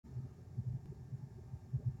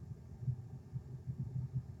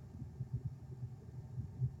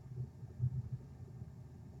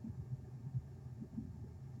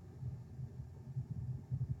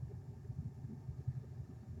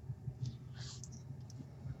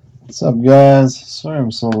What's up, guys? Sorry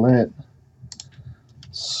I'm so late.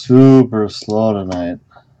 Super slow tonight.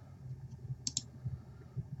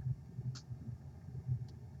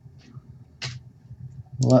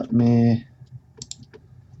 Let me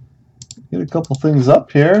get a couple things up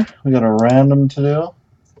here. We got a random to do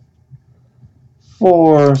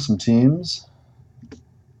for some teams.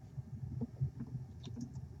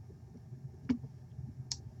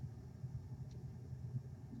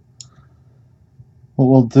 What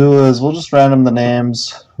we'll do is we'll just random the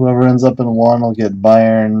names. Whoever ends up in one will get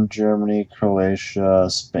Bayern, Germany, Croatia,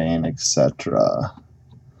 Spain, etc.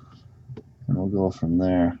 And we'll go from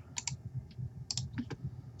there.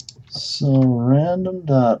 So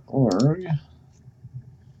random.org,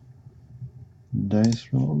 dice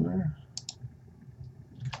roller,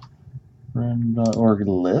 random.org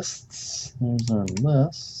lists. There's our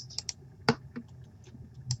list.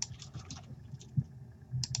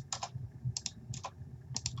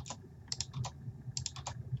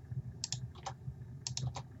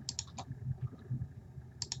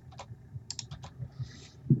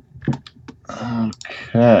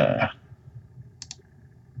 Okay.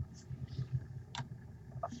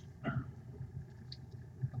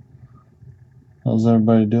 How's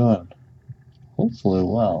everybody doing? Hopefully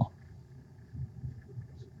well.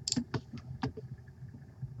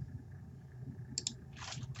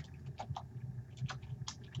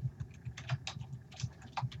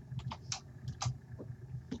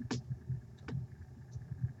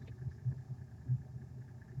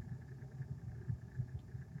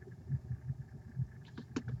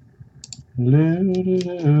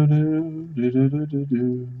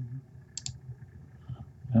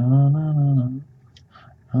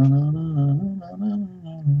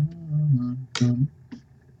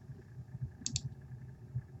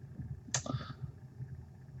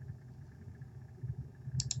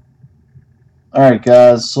 Alright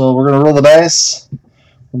guys, so we're going to roll the dice.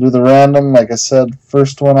 We'll do the random. Like I said,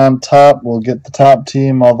 first one on top will get the top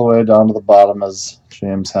team all the way down to the bottom as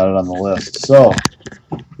James had it on the list. So,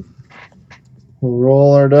 we'll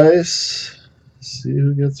roll our dice, see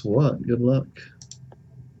who gets what. Good luck.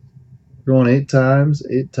 We're going 8 times,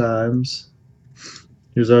 8 times.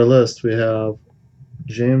 Here's our list. We have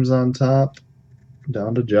James on top,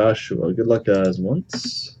 down to Joshua. Good luck, guys.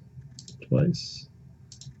 Once, twice,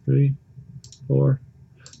 3, 4,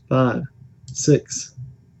 5, 6,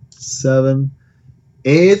 7,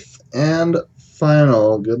 8th, and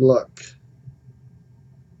final. Good luck.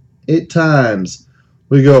 8 times.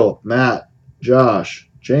 We go Matt, Josh,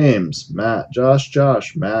 James, Matt, Josh,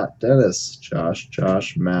 Josh, Matt, Dennis, Josh,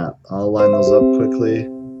 Josh, Matt. I'll line those up quickly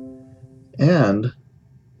and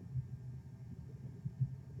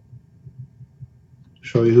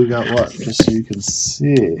show you who got what, just so you can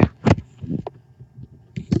see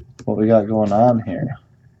what we got going on here.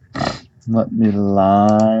 Let me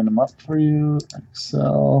line them up for you.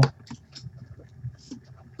 Excel.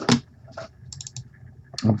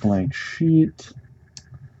 A blank sheet.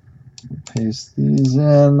 Paste these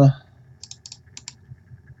in.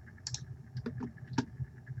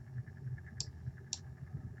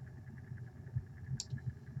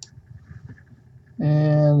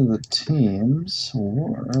 And the teams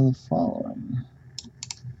were the following.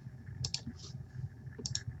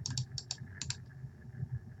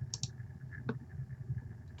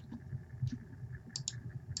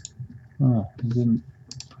 Oh, I didn't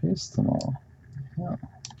paste them all. Yeah.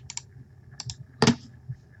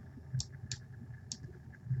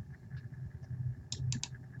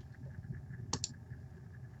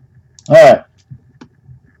 Alright,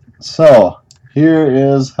 so here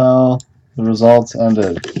is how the results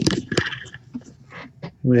ended.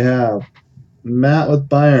 We have Matt with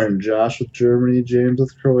Bayern, Josh with Germany, James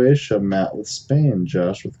with Croatia, Matt with Spain,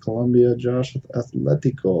 Josh with Colombia, Josh with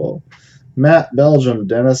Atletico, Matt Belgium,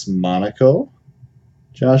 Dennis Monaco,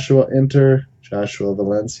 Joshua Inter, Joshua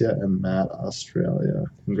Valencia, and Matt Australia.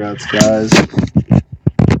 Congrats, guys.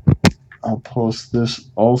 I'll post this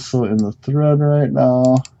also in the thread right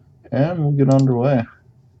now. And we'll get underway.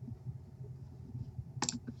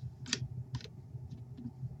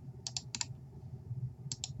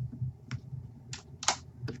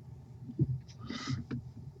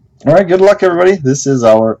 All right, good luck, everybody. This is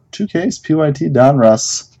our 2-case PYT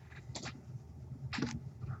Donruss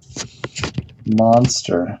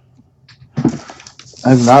monster.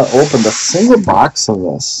 I've not opened a single box of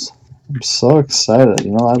this. I'm so excited.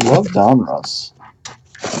 You know, I love Donruss.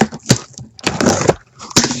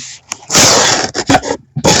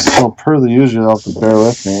 So per the usual, you'll have to bear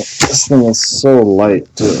with me. This thing is so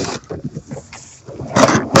light, too.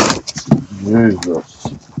 Jesus.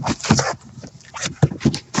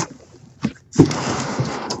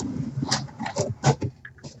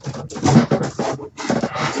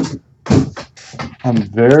 I'm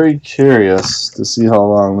very curious to see how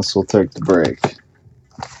long this will take to break.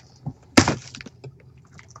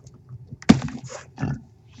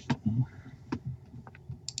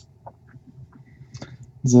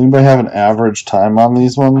 Does anybody have an average time on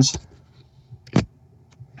these ones?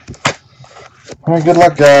 All right, good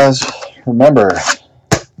luck, guys. Remember,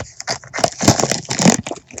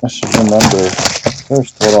 I should remember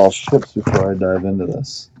first what all ships before I dive into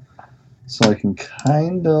this, so I can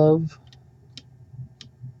kind of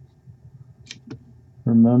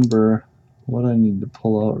remember what I need to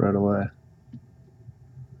pull out right away.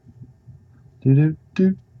 Do do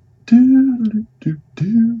do do do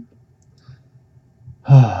do.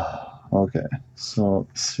 Okay, so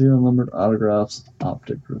serial numbered autographs,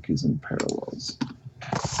 optic rookies, and parallels.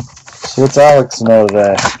 So what's Alex know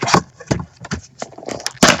today?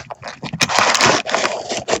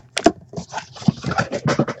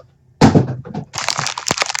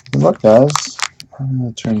 Good luck, guys. I'm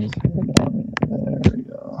gonna turn this down. There we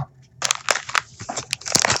go.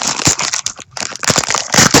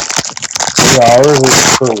 3 hours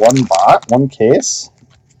is for one bot, one case?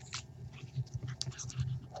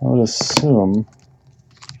 I would assume.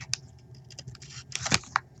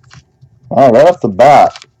 Wow, right off the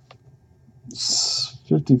bat.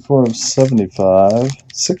 54 of 75.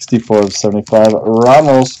 64 of 75.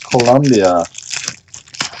 Ramos, Colombia.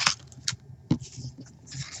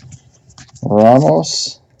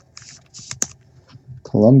 Ramos,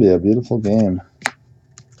 Colombia. Beautiful game.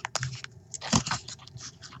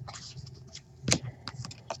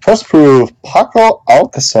 Press proof. Paco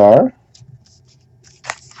Alcázar.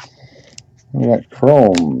 We got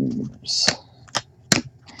chromes.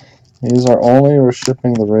 These are only, we're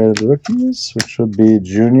shipping the rated rookies, which would be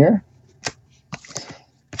junior.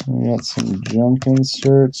 We got some junk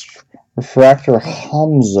inserts. Refractor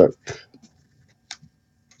Hamzuk.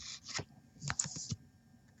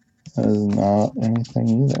 That is not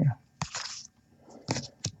anything either.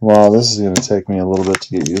 Wow, this is going to take me a little bit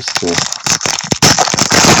to get used to.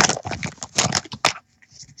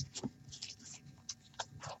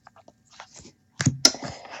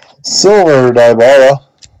 Silver Dybala.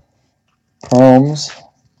 Chromes.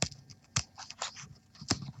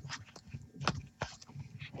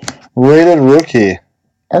 Rated rookie.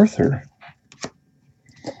 Arthur.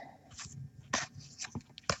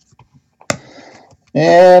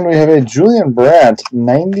 And we have a Julian Brandt,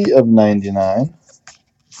 90 of 99.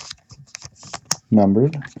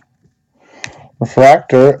 Numbered.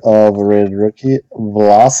 Refractor of a rated rookie,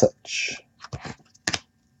 Vlasic.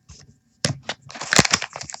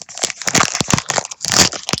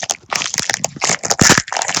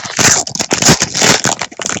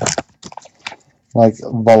 Like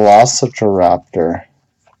Velociraptor.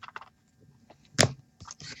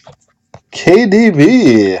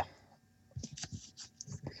 KDB.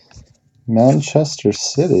 Manchester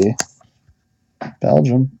City.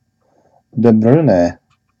 Belgium. De Bruyne.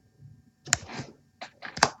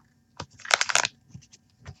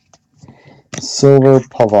 Silver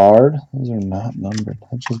Pavard. Those are not numbered.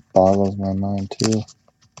 That just boggles my mind too.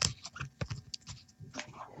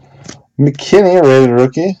 McKinney, rated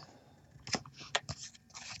rookie.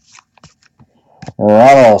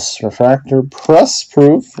 Ramos, refractor, press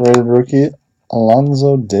proof, rated rookie,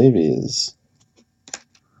 Alonzo Davies.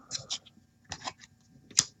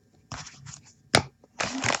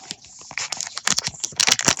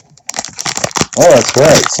 Oh, that's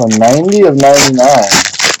right. So 90 of 99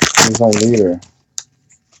 is our leader.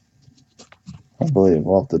 I believe.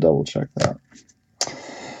 We'll have to double check that.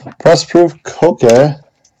 Press proof, Koke.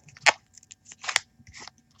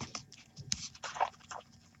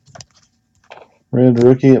 Rated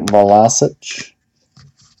rookie, Vlasic.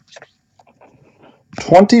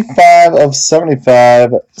 25 of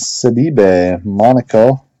 75, Sidibe,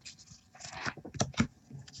 Monaco.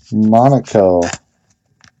 Monaco.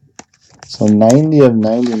 So 90 of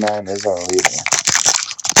 99 is our leader.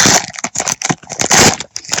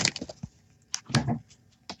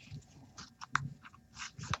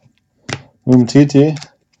 Umtiti.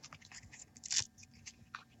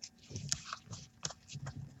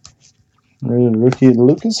 Rated rookie,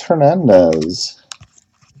 Lucas Hernandez.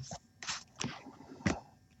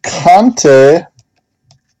 Conte.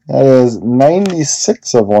 That is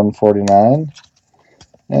 96 of 149.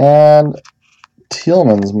 And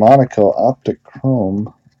Tielemans, Monaco, Optic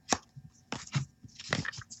Chrome.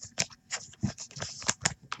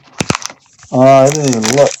 I didn't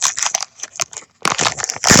even look.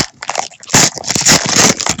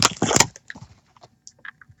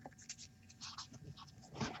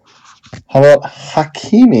 How about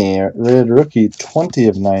Hakimi, rated rookie, 20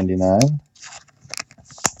 of 99.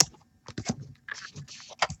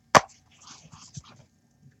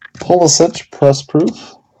 Pulisic, press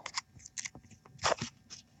proof.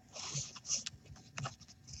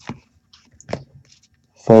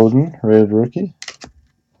 Foden, rated rookie.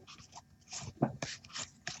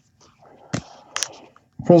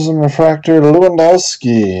 Prism refractor,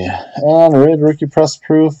 Lewandowski. And rated rookie press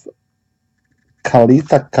proof,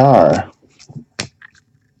 Kalita Carr.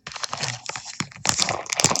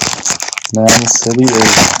 Man City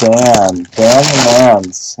is Dan. Dan the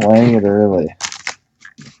man, slaying it early.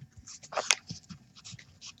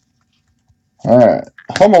 Alright,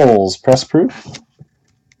 Hummels, press proof.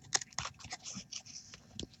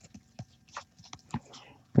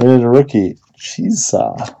 Rated rookie,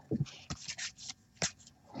 Chisa.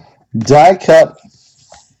 Die cut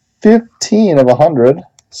 15 of 100,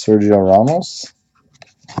 Sergio Ramos.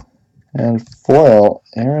 And foil,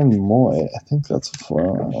 Aaron Moy. I think that's a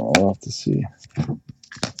foil. I don't know, we'll have to see.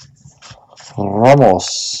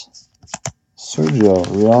 Ramos. Sergio,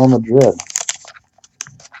 Real Madrid.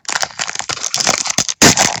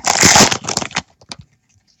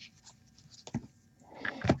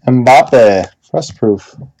 Mbappe, press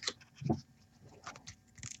proof.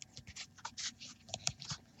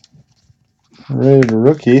 Rated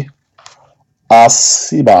rookie,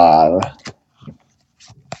 Asibar.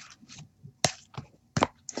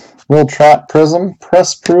 Will Trap Prism,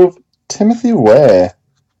 press proof, Timothy Way.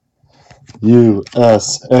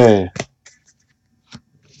 USA.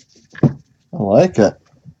 I like it.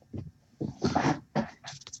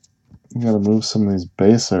 You gotta move some of these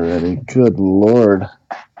base already. Good lord.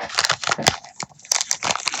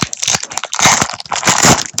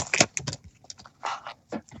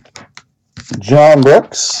 John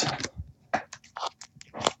Brooks.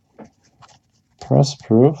 Press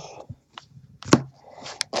proof.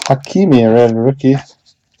 Hakimi, red rookie.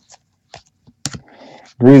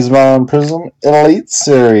 Griezmann Prism Elite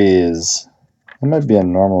Series. That might be a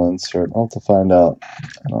normal insert. I'll have to find out.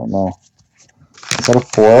 I don't know. Is that a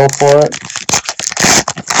foil for it?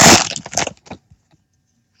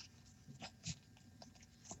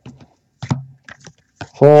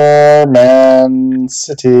 For Man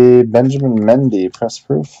City, Benjamin Mendy, press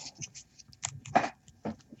proof.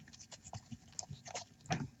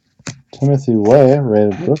 Timothy Way,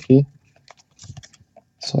 rated rookie.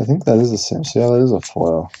 So I think that is the same. So yeah, that is a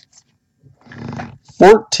foil.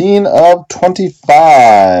 14 of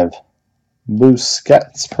 25.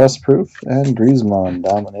 Busquets, press proof, and Griezmann,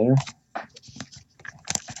 Dominator.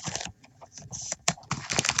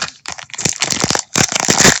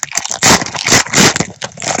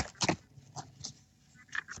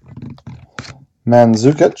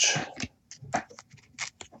 Mandzukic.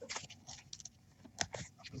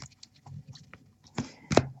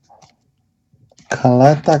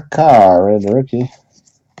 Kalita Carr, red rookie.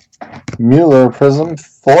 Mueller Prism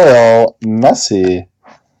Foil Messi.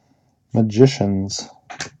 Magicians.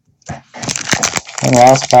 And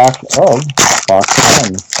last pack of box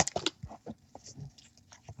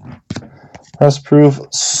 1. Press proof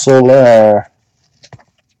Soler.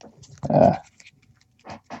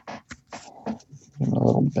 Give him a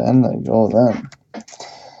little bend. There you go then.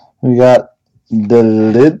 We got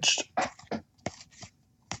Deligt.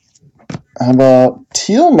 How about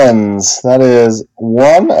Tielemans? That is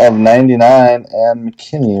 1 of 99, and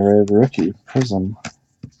McKinney, rated rookie, Prism.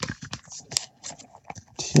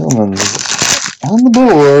 Tielemans on the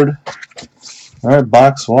board. All right,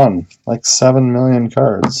 box 1, like 7 million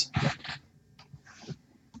cards.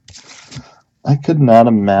 I could not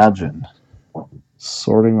imagine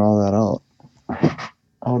sorting all that out.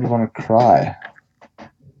 I would want to cry. I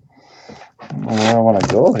don't know where I want to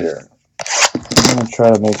go here. I'm going to try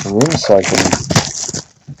to make room so I can...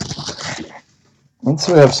 Once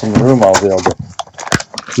we have some room, I'll be able to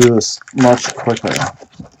do this much quicker.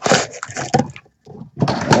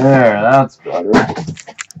 There, that's better.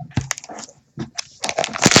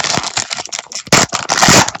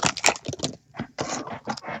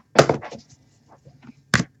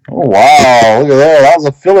 Oh, wow, look at that. That was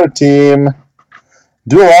a filler team.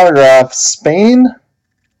 Dual autograph, Spain,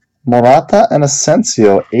 Morata, and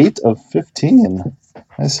Asensio, 8 of 15.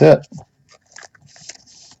 Nice hit.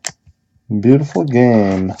 Beautiful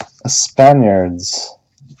game. Spaniards.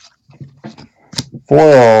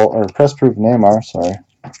 Foil, or press proof Neymar, sorry.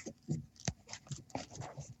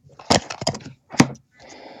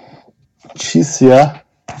 Chisia.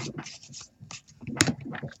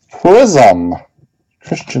 Prism.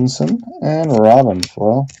 Christensen and Robin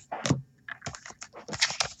foil.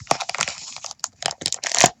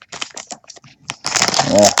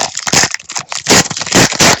 Yeah.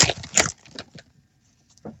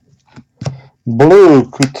 Blue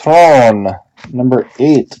Coutron, Number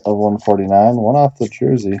 8 of 149. One off the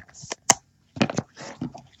jersey.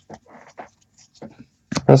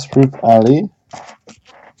 Press proof Ali.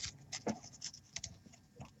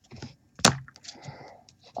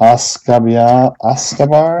 Escobar.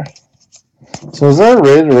 So is there a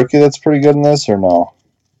rated rookie that's pretty good in this or no?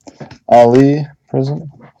 Ali,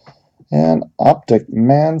 Prism. And Optic,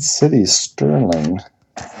 Man City, Sterling.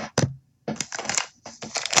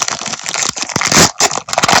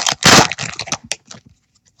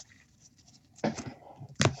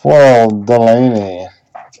 Foil, Delaney.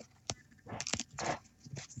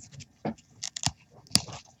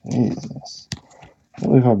 Jesus. I can't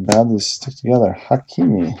believe how bad these stick together.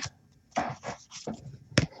 Hakimi.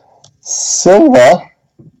 Silva,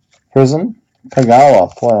 Prism.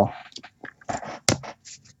 Kagawa, foil.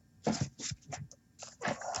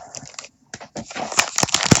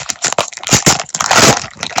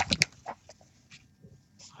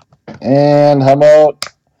 And how about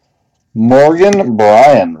Morgan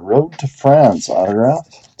Bryan, Road to France autograph,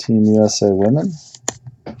 Team USA Women.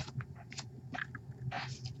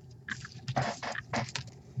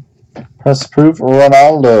 Press proof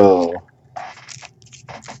Ronaldo.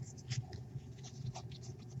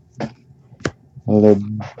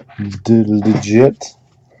 Legit.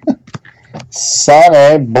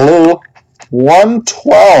 Sane, blue,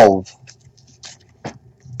 112.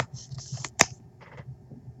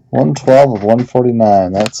 112 of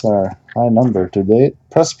 149. That's our high number to date.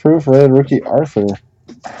 Press proof rated rookie Arthur.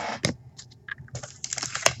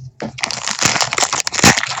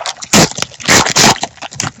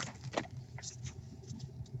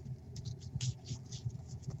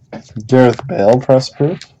 Gareth Bale press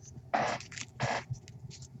proof.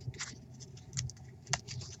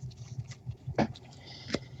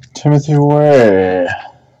 Timothy Way.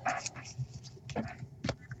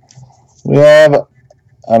 We have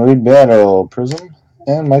Ribeiro Prism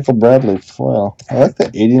and Michael Bradley foil. I like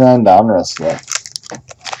the 89 Donruss look.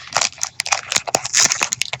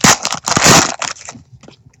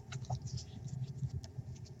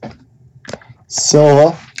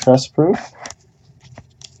 Silva press proof.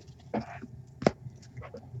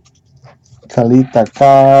 Kalita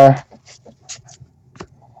Carr.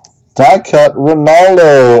 Die cut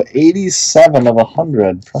Ronaldo, 87 of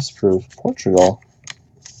 100 press proof, Portugal.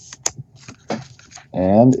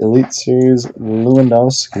 And Elite Series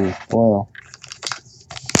Lewandowski foil.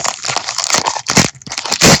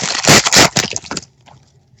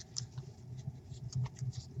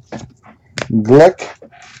 Glick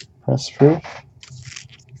press proof.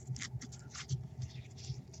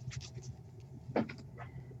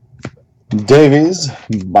 Davies,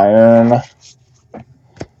 Bayern.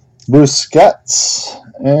 Busquets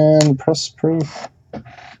and press proof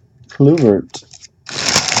Kluivert.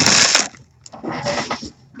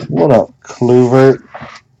 What up, Kluivert?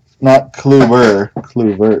 Not Kluber,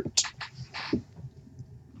 Kluivert.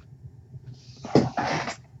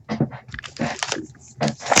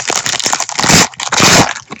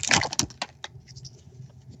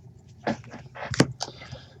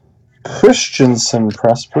 Christensen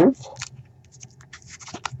press proof.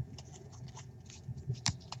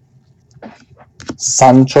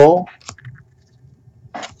 Sancho,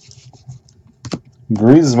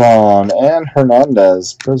 Griezmann, and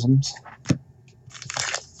Hernandez prisms.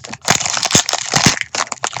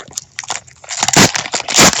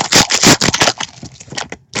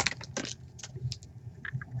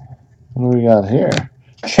 What do we got here?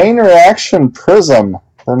 Chain Reaction Prism,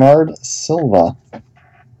 Bernard Silva.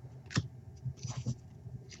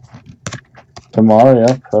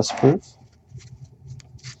 Demaria press proof.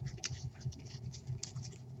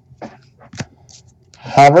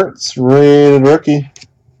 Havertz, rated rookie.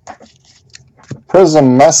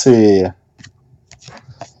 Prism, Messi.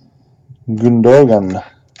 Gundogan,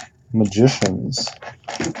 Magicians.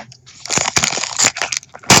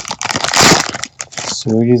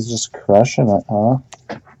 Sugi's just crushing it, huh?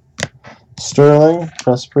 Sterling,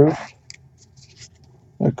 press proof.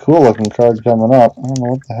 A cool looking card coming up. I don't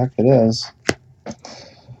know what the heck it is.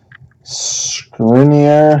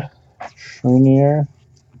 Skriniar.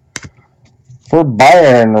 For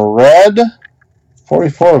Bayern, red,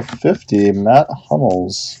 44 of 50, Matt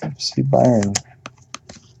Hummels, FC Bayern.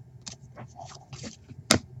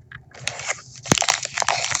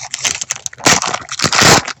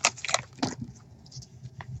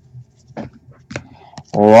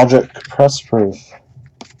 Logic press proof.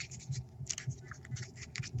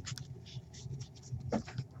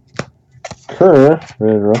 Kerr,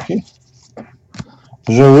 rated rookie.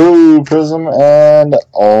 Giroud prism and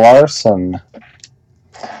Larson.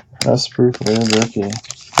 Press proof rated rookie.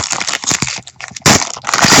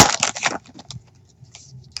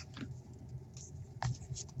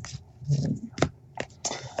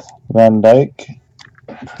 Van Dyke,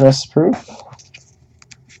 press proof.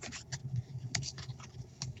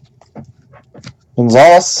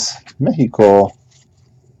 Gonzalez, Mexico.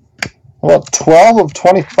 How about 12 of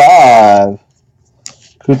 25?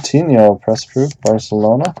 Coutinho, press proof,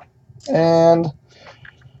 Barcelona. And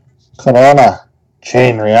Corona,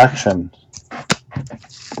 chain reaction.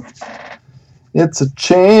 It's a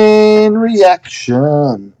chain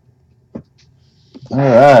reaction.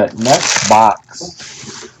 Alright, next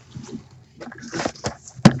box.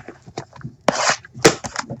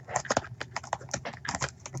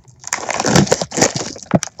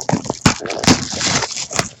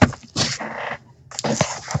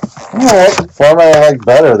 I don't know what format I like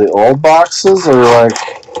better, the old boxes or like...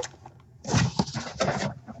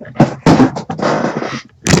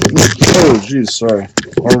 Oh geez, sorry.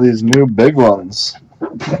 Or these new big ones. A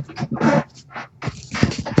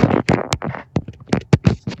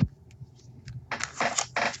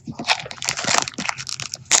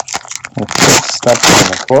quick step on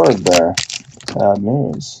the cord there. Bad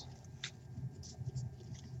news.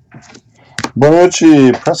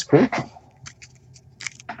 Bonucci, press proof.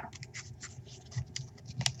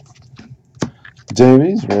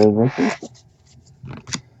 Davies, red rookie.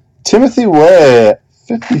 Timothy Way,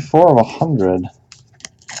 54 of 100.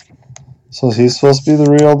 So is he supposed to be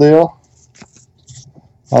the real deal?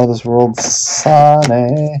 Out of this world,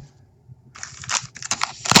 Sonny.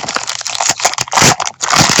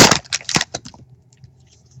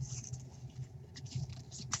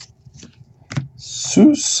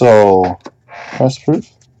 Suso, press proof.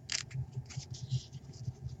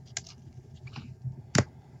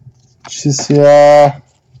 Chisia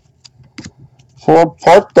for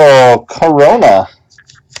Porto, Corona,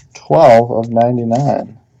 12 of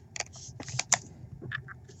 99.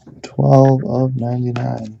 12 of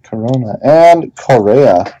 99, Corona. And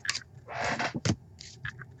Correa.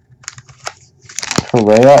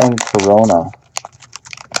 Correa and Corona.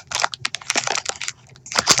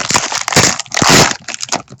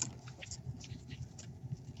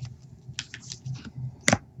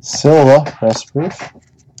 Silva, press proof.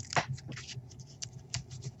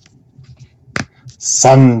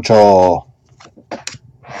 Sancho.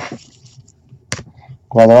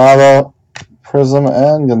 Guadarrama, Prism,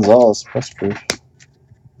 and Gonzalez, press proof.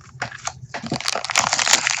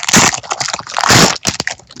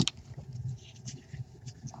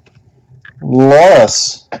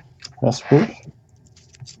 Loris, press proof.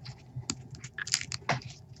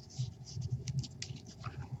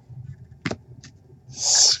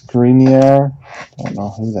 Skriniar, don't know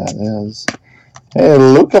who that is. Hey,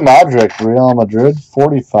 Luka Modric, Real Madrid,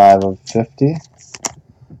 45 of 50.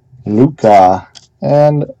 Luka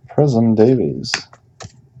and Prism Davies.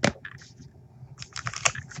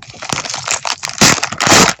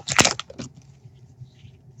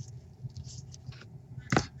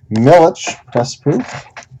 Milic, press proof.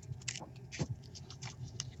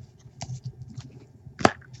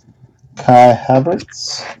 Kai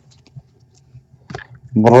Havertz.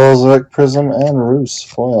 Brozovic, Prism, and Roos,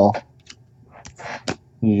 foil.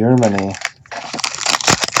 Germany.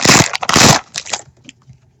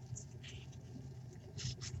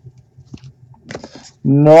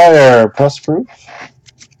 Neuer, press proof.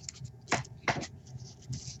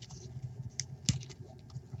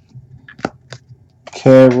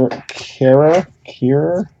 Kierer,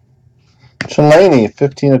 Chelani,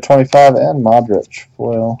 15 of 25, and Modric,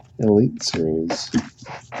 foil Elite Series.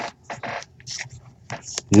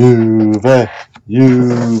 Juve.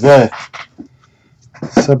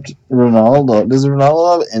 Except Ronaldo. Does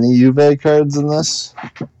Ronaldo have any Juve cards in this?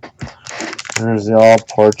 Or is he all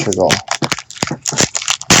Portugal?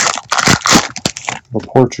 The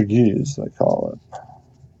Portuguese, they call it.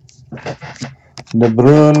 De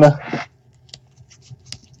Bruyne.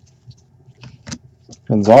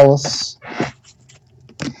 Gonzalez.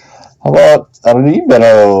 How about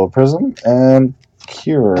Ribeiro, Prism, and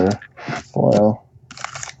Cure, foil.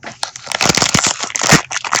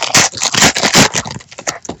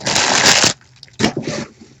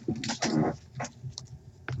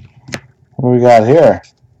 What do we got here?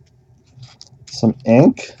 Some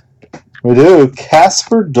ink. We do.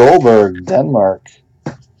 Kasper Dolberg, Denmark.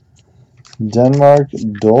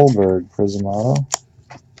 Dolberg, Prismato.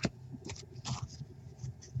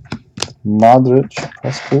 Modric,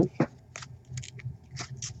 press proof.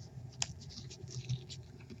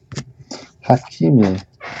 Hakimi.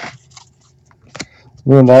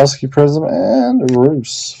 Lewandowski, Prism, and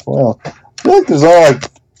Roos, foil. I feel like there's only like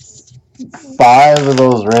 5 of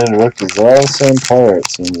those rated rookies. They're all the same player,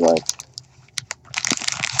 it seems like.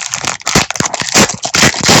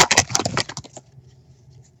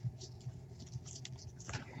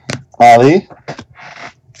 Ali.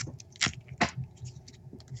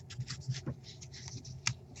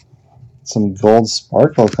 Some gold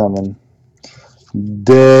sparkle coming.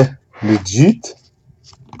 De Legit.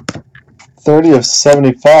 30 of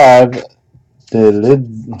 75. Delit.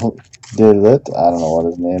 I don't know what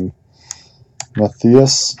his name.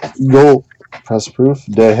 Matthias. Gold. Press proof.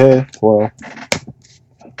 Dehe. Foil.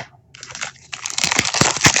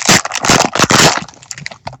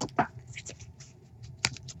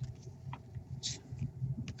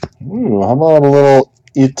 Ooh, how about a little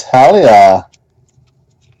Italia?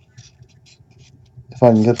 If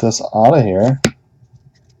I can get this out of here.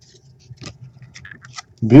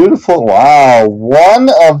 Beautiful. Wow. 1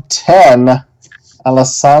 of 10.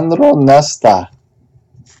 Alessandro Nesta.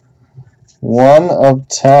 1 of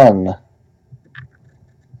 10.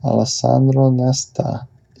 Alessandro Nesta.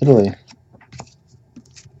 Italy.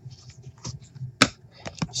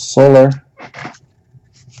 Solar.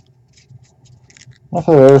 I don't know if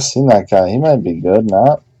I've ever seen that guy. He might be good,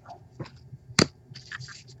 not?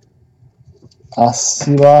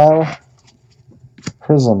 Asibar.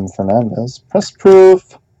 Prism Fernandez. Press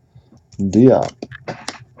proof. Diop.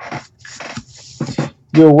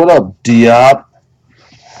 Yo, what up, Diop?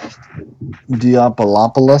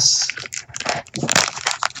 Diopolopoulos.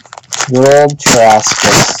 Good old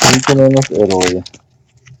Trascus. Sneaking in with Italy.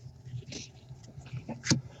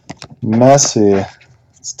 Messi.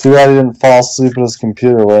 It's too bad he didn't fall asleep at his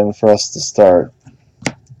computer waiting for us to start.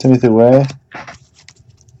 Timothy Way.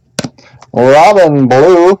 Robin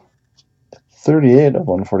Blue. 38 of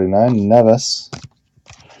 149. Nevis.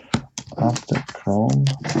 Optic Chrome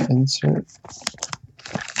insert.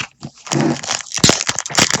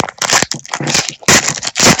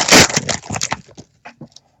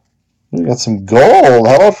 We got some gold.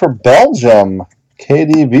 How about for Belgium?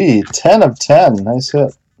 KDB. 10 of 10. Nice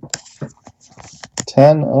hit.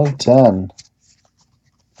 10 of 10.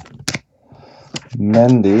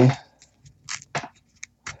 Mendy.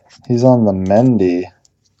 He's on the Mendy.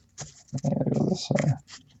 I'm going to go this way.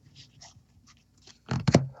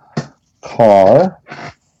 Carr.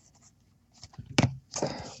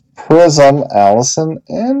 Prism, Allison,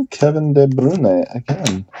 and Kevin De Bruyne.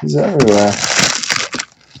 Again, he's everywhere.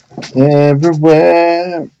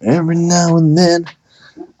 Everywhere. Every now and then,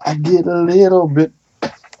 I get a little bit.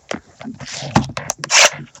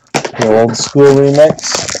 The old school remix.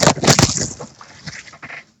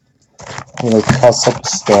 I'm going to cuss up a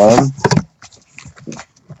storm.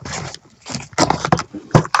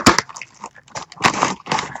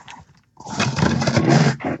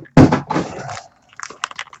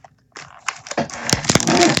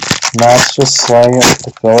 Matt's just slaying it with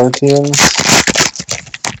the filler teams.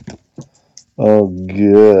 Oh,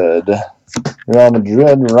 good. Real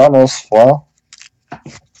Madrid, Ramos, well.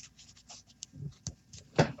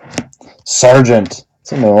 Sargent.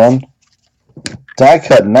 That's a new one. Die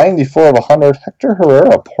cut, 94 of 100. Hector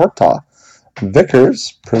Herrera, Porta.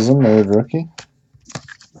 Vickers, Prism, Married Rookie.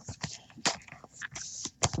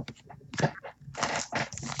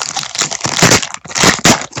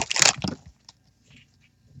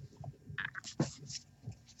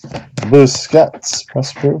 Busquets,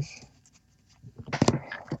 press proof.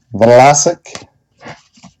 Vlasic.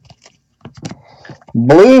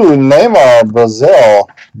 Blue, Neymar, Brazil,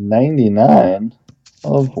 99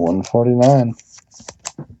 of 149.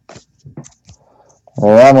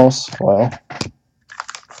 Ramos, well.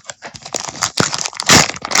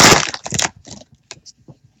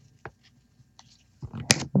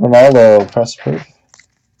 Ronaldo, press proof.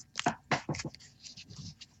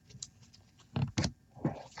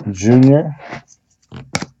 Junior.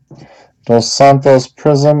 Dos Santos,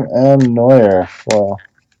 Prism, and Neuer, well.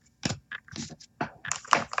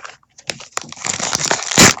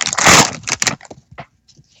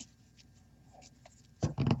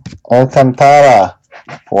 Alcantara,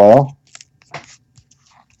 well.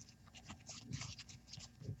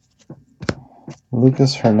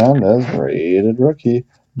 Lucas Hernandez, rated rookie.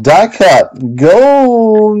 Die cut,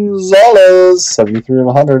 Gonzalez, 73 of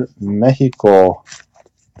 100, Mexico.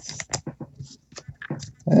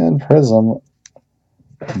 And Prism,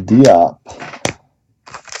 Diop.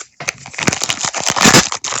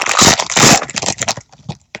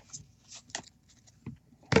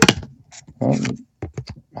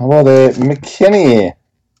 How about a McKinney,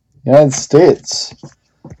 United States?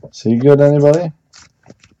 So you good, anybody?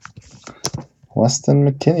 Weston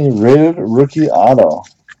McKinney, rated rookie auto.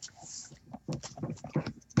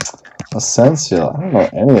 Asensio. I don't know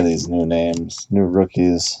any of these new names, new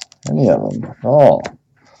rookies, any of them at all.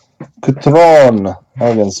 Coutron.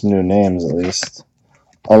 I'll get some new names at least.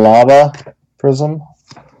 Alaba, Prism,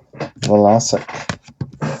 Vlasic.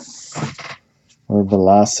 or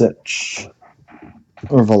Velocic,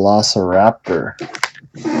 or Velociraptor.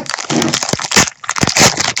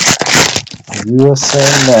 USA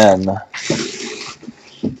Men.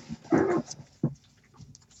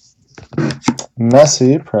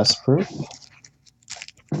 Messi, press proof.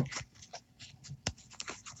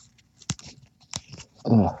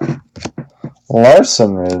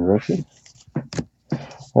 Larson, rated rookie.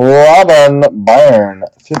 Robin Byron,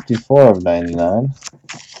 54 of 99.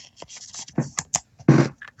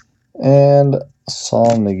 And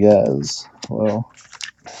Saul Niguez. Well,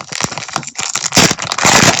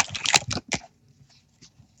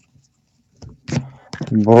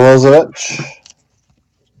 Brozovic.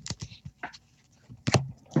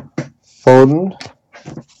 Foden.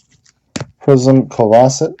 Prism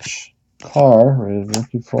Kovacic. Carr, rated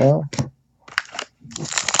rookie foil.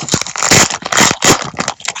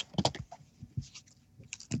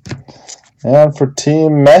 And for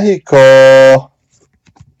Team Mexico,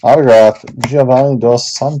 autograph, Giovanni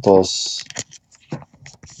Dos Santos.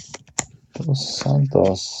 Dos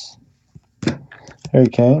Santos. Harry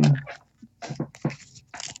Kane.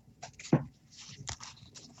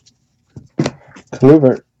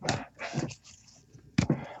 Kluivert.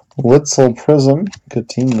 Witzel Prism.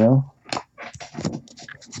 Coutinho.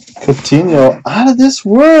 Coutinho out of this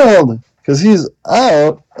world! Because he's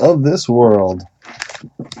out of this world.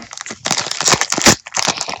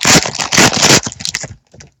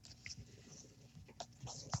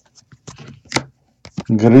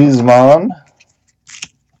 Griezmann.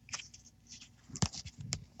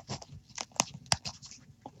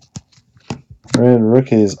 Red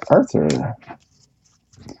rookies, Arthur.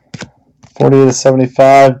 48 of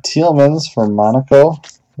 75, Tielemans from Monaco.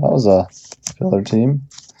 That was a filler team.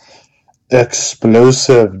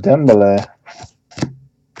 Explosive Dembele.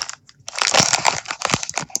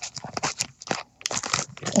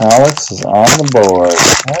 Alex is on the board.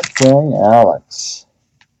 Hot dang, Alex.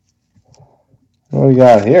 What do we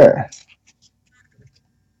got here?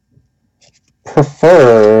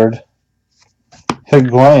 Preferred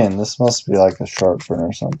Higuain. This must be like a short print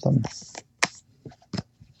or something.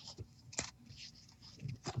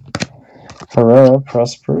 Herrera,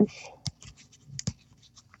 press proof.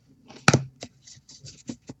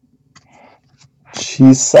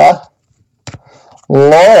 Chisa.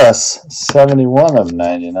 Loris, 71 of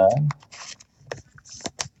 99.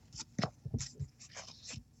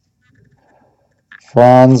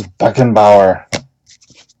 Franz Beckenbauer.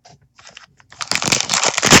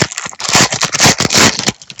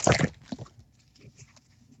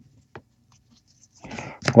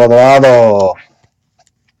 Cuadrado.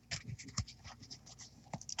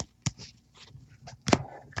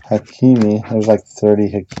 Hakimi. There's like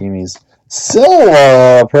 30 Hakimis.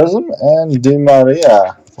 Silva Prism and Di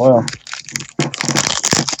Maria. Well,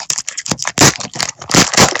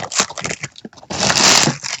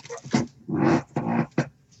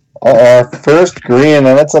 our first green,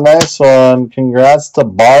 and it's a nice one. Congrats to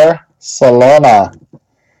Barcelona.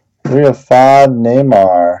 3 of 5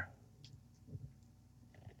 Neymar.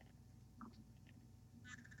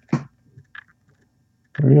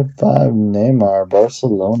 Neymar,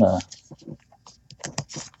 Barcelona.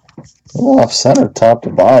 A little off center, top to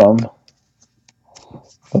bottom.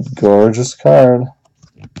 But gorgeous card.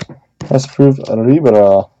 Press proof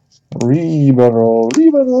Ribera.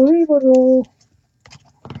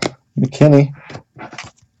 McKinney.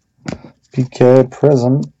 PK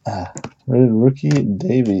Prism. Rated rookie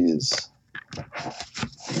Davies.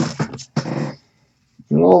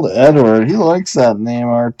 Good old Edward. He likes that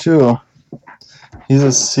Neymar too. He's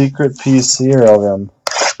a secret PC'er of him.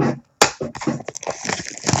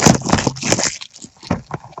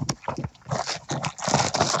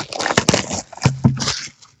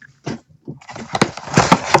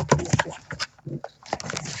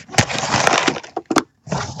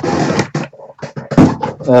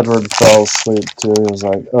 Edward fell asleep too. He was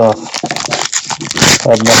like, ugh.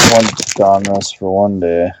 Had enough one Donruss for one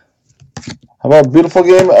day. How about beautiful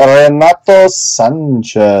game, Renato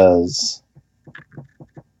Sanchez?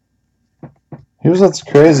 Here's what's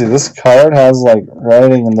crazy. This card has like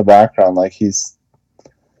writing in the background, like he's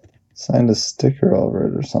signed a sticker over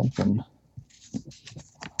it or something.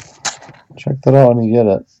 Check that out when you get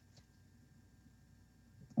it.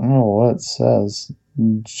 I don't know what it says.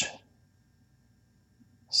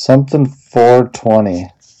 Something 420.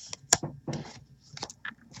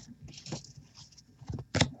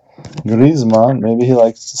 Griezmann, maybe he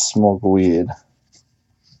likes to smoke weed.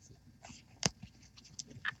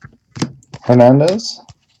 Hernandez.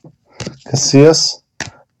 Casillas.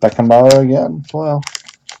 Beckenbauer again. Well.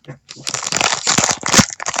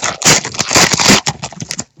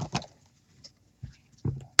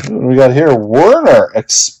 we got here? Werner,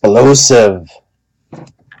 explosive.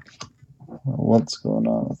 What's going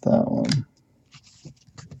on with that one?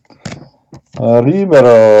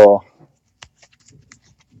 Ribeiro.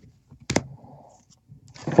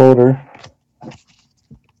 Floater.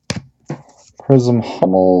 Prism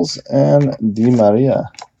Hummels and Di Maria.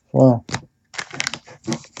 Wow.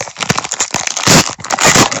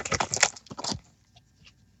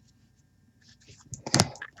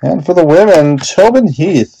 And for the women, Tobin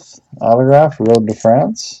Heath. Autograph, Road to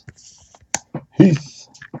France. Heath.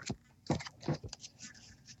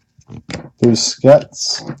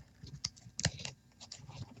 Busquets.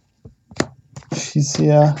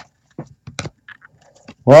 Chicia.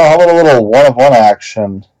 Well, how about a little one-of-one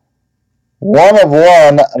action?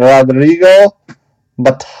 One-of-one, Rodrigo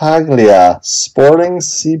Battaglia, Sporting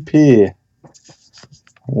CP.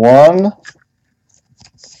 One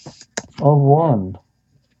of one.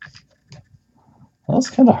 That's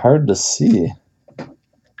kind of hard to see.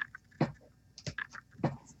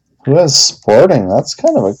 Who has Sporting? That's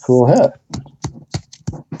kind of a cool hit.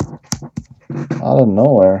 Out of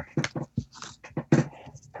nowhere.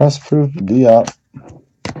 Press proof D-up.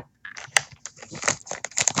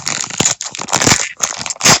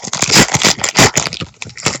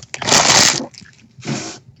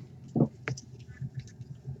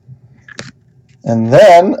 And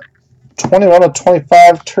then 21 of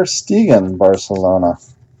 25 Ter Stegen, Barcelona.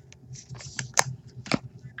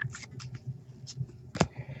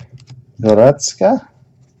 Goretzka.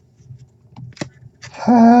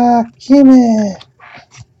 Hakimi.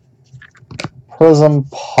 Prism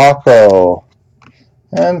Paco.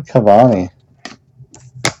 And Cavani.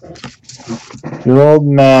 Your old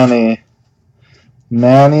Manny.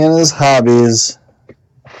 Manny and his hobbies.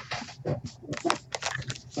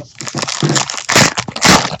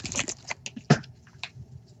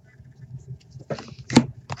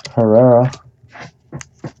 Herrera.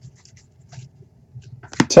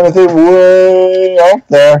 Timothy way out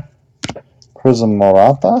there. Prism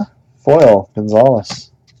Morata. Foil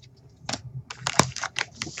Gonzalez.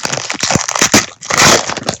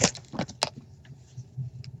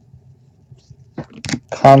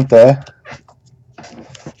 Conte.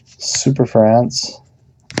 Super France.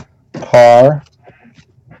 Carr.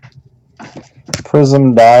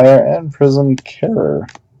 Prism Dyer and Prism Kerrer.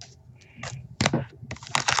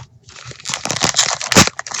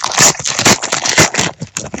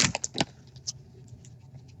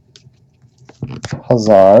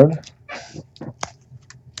 Hazard.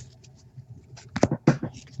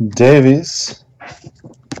 Davies.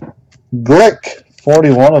 Glick,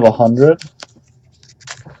 41 of 100.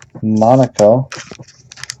 Monaco.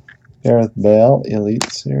 Gareth Bale,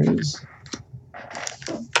 Elite Series.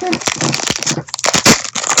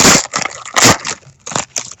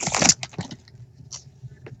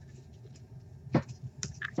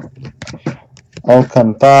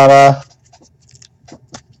 Alcantara.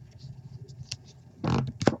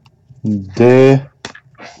 De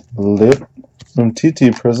Lit.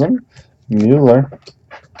 Umtiti Prism. Mueller.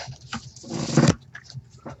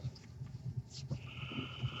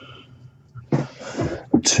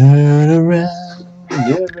 Turn around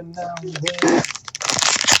every now and then.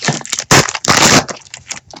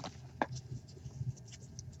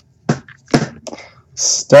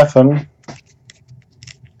 Stefan.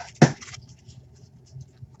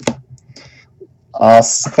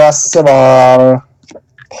 Ascasibar.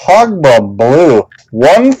 Pogba Blue.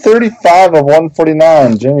 135 of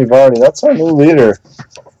 149. Jamie Vardy. That's our new leader.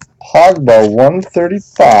 Pogba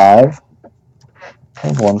 135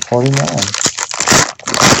 of 149.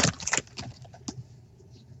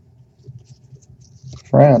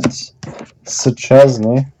 France.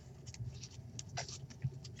 Szczesny.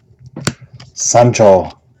 Sancho.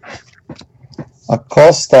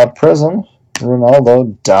 Acosta Prism.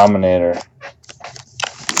 Ronaldo Dominator.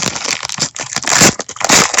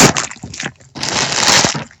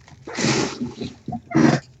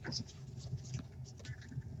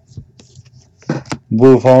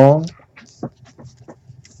 Buffon.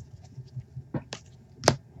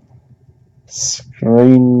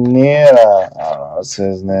 Skriniar. I don't know what's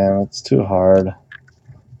his name. It's too hard.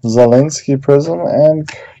 Zelensky Prism and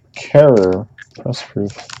Kerrer. Press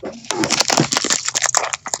proof.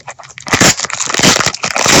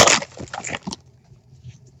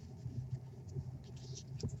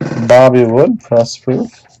 Bobby Wood. Press proof.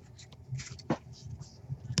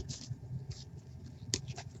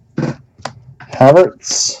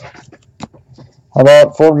 Havertz. How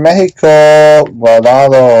about for Mexico?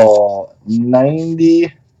 Guardado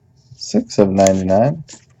 96 of 99.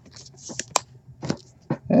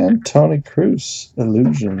 And Tony Cruz,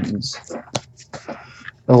 Illusions.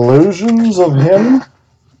 Illusions of him.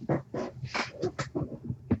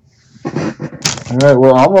 Alright,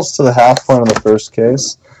 we're almost to the half point of the first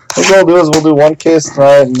case. What we'll do is we'll do one case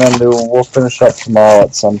tonight and then we'll finish up tomorrow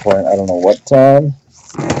at some point. I don't know what time,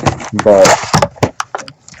 but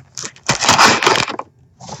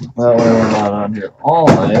that way we're not on here all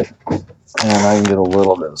night and I can get a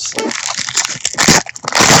little bit of sleep.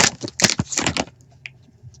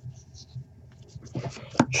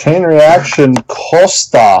 Chain reaction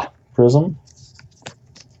Costa Prism.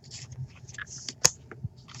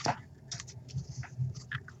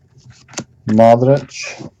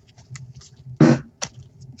 Modric.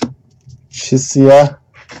 Chisia.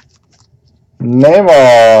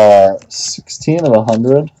 Neymar. 16 of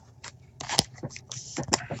 100.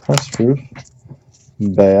 Press proof.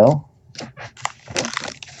 Bale.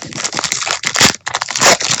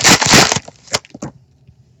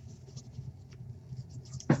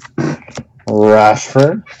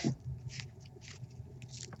 Rashford.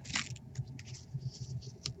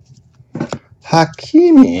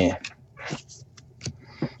 Hakimi.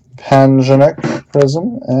 Panjanek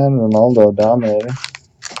Prism and Ronaldo Dominator.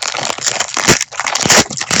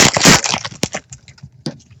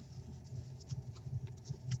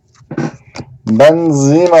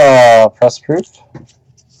 Benzema Press Proof.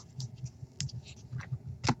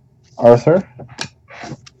 Arthur.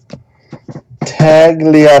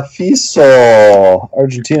 Tagliafico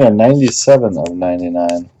Argentina 97 of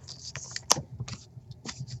 99.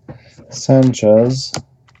 Sanchez.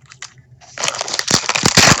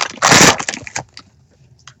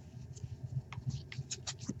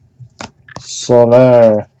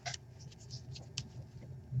 Soler.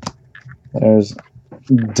 There's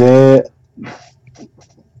De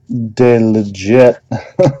Legit.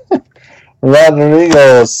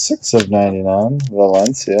 Rodrigo 6 of 99.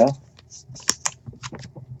 Valencia.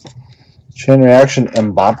 Chain reaction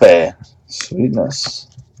Mbappe. Sweetness.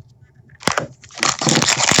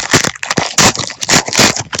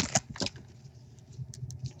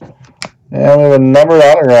 And we have a numbered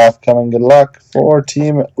autograph coming. Good luck for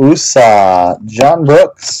Team USA. John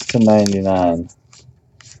Brooks to 99.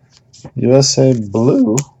 USA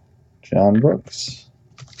Blue. John Brooks.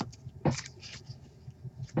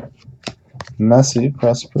 Messi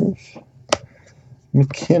Press Proof.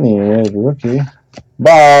 McKinney Rated Rookie.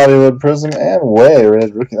 Bollywood Prism and Way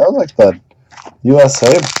Rated Rookie. That was like the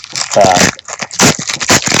USA pack.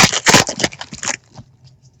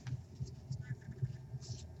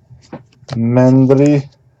 Mendry.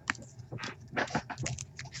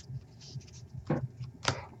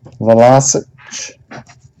 Velasic.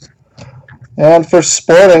 And for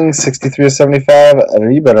Sporting, 63 of 75,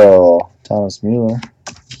 Ribeiro. Thomas Mueller.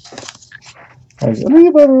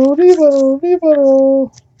 Ribeiro.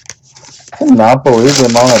 I cannot believe the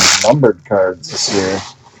amount of numbered cards this year.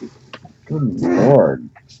 Good lord.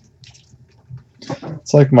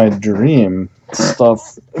 It's like my dream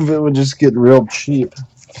stuff if it would just get real cheap.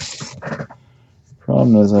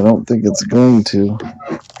 Problem is, I don't think it's going to.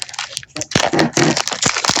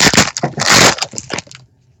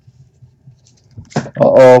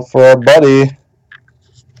 Uh-oh, for our buddy.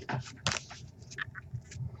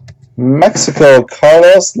 Mexico,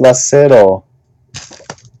 Carlos Lacedo.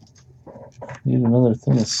 Need another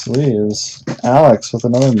thing of sleeves. Alex with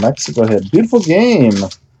another Mexico hit. Beautiful game.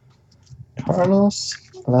 Carlos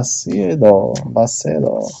Lacedo.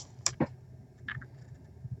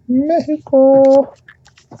 Mexico.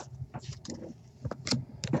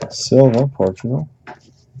 Silva, Portugal.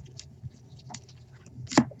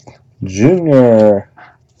 Junior.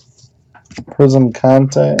 Prism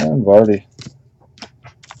Conte and Vardy.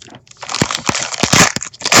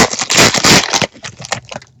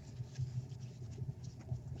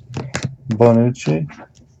 Bonucci.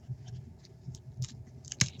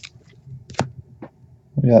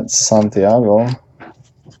 We got Santiago.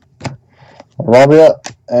 Rabia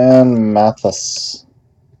and Mathis.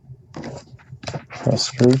 Press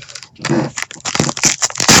proof.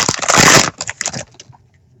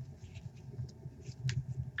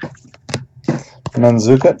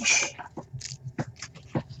 Mandzukic.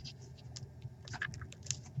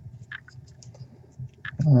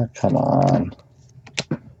 Oh, come on.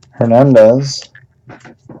 Hernandez.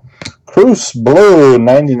 Cruz Blue,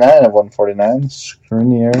 99 of 149.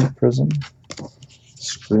 Skriniar Prism.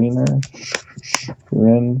 Skriniar.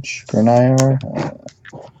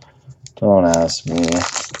 Don't ask me.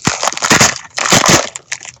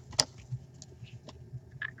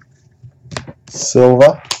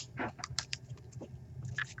 Silva.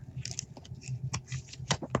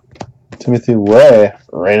 Timothy Way,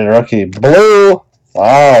 rated rookie. Blue.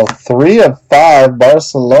 Wow, 3 of 5.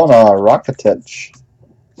 Barcelona, Rakitic.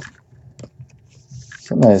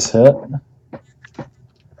 That's a nice hit.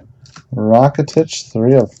 Rakitic,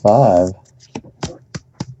 3 of 5.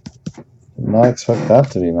 Did not expect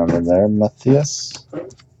that to be numbered there. Matthias,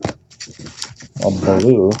 a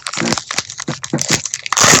blue.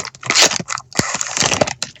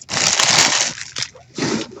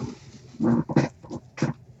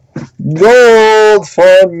 Gold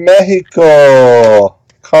for Mexico.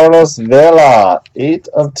 Carlos Vela, 8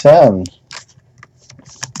 of 10.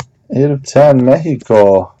 8 of 10,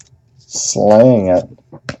 Mexico. Slaying it.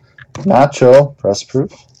 Nacho, press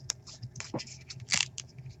proof.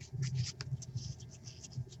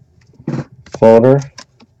 Floater.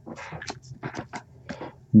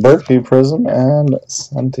 Berkey Prism and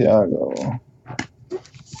Santiago.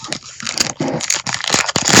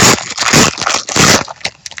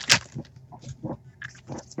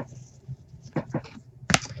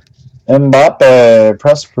 Mbappe,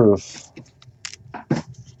 press proof.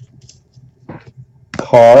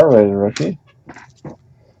 Carr, rated rookie.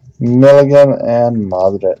 Milligan and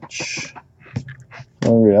Modric.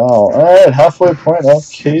 Real. Alright, halfway point of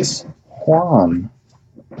Case Juan.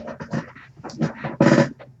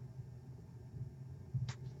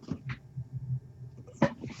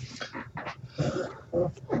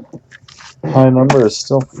 High number is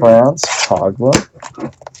still France, Pogba.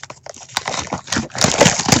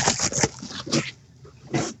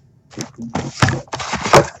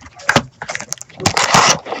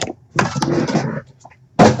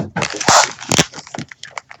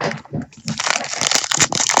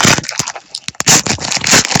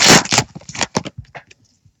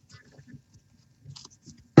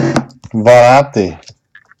 Varati.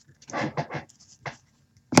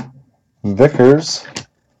 Vickers.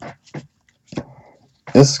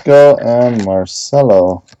 Isco and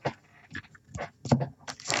Marcelo.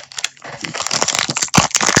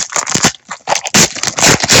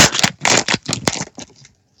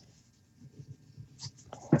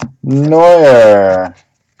 Neuer.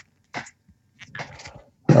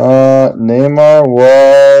 Neymar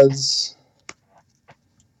was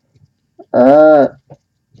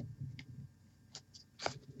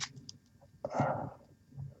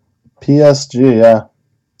PSG, yeah.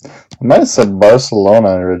 I might have said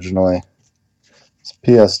Barcelona originally. It's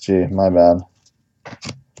PSG, my bad.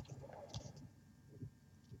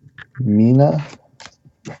 Mina?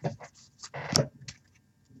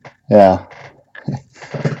 Yeah.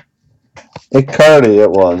 Icardi it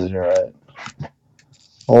was, you're right.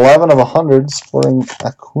 11 of 100, sporting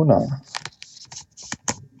Acuna.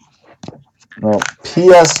 No,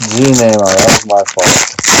 PSG Neymar, that was my fault.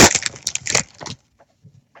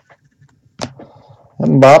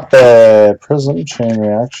 Mbappe, Prism, Chain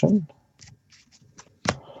Reaction.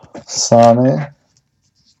 Sane.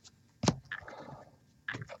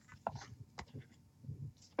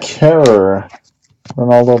 Kerr,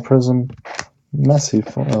 Ronaldo Prism, Messi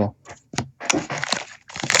foil.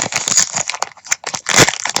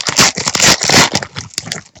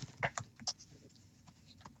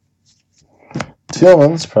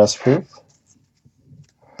 Tillman's press proof.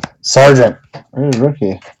 Sargent,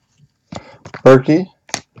 rookie. Berkey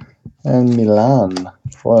and Milan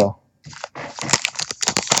foil.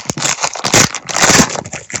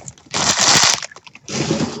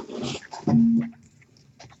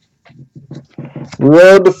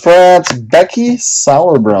 Road to France, Becky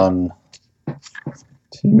Sauerbrunn.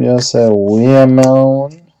 Team USA,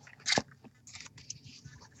 Wiamon.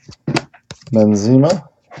 Benzema.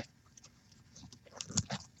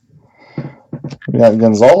 We got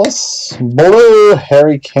Gonzalez. Blue,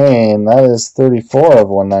 Harry Kane. That is 34 of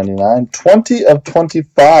 199. 20 of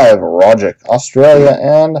 25, Rogic. Australia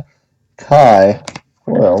and Kai.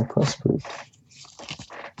 Well, press proof.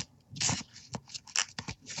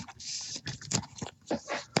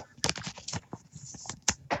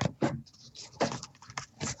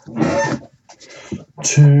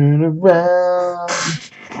 Turn around.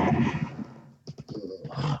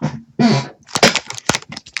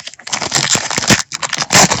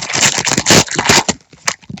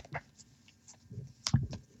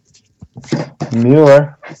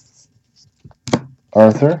 Mueller,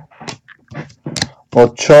 Arthur,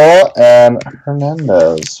 Ochoa, and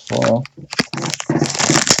Hernandez. Well,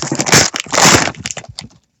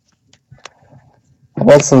 how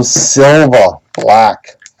about some Silva,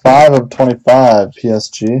 black, 5 of 25,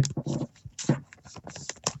 PSG.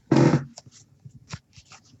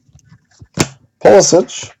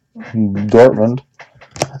 Pulisic, Dortmund,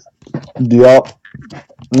 Diop,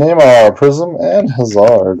 Neymar, Prism, and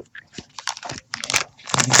Hazard.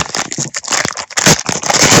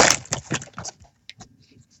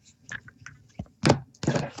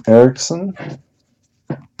 Eriksson,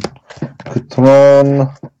 Coutinho.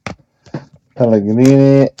 Clone,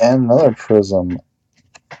 Pellegrini, and another Prism.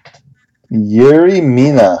 Yuri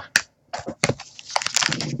Mina.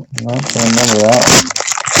 Not gonna remember that one.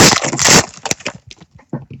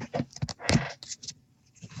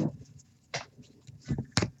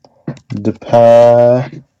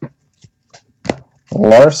 Depay.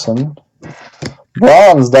 Larson.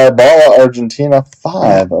 Bronze, Dybala, Argentina,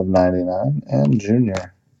 5 of 99. And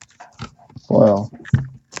Junior. Foil.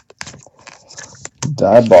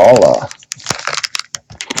 Dybala.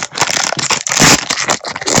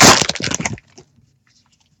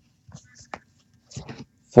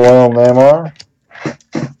 Foil Neymar.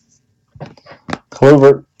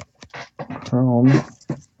 Kluivert. Chrome.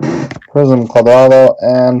 Prism Cuadrado,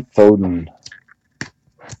 and Foden.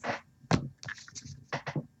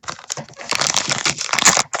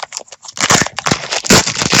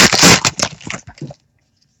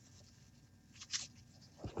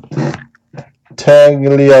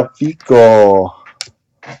 Tagliafico.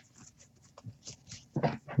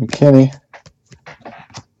 McKinney.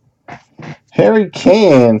 Harry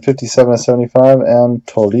Kane, 57 of 75, and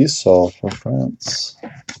Tolisso for France.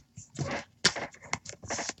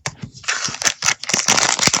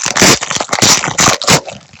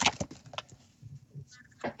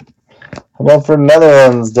 How about for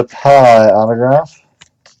Netherlands, Depay autograph?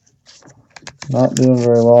 Not doing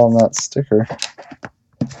very well on that sticker.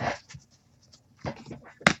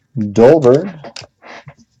 Dolberg.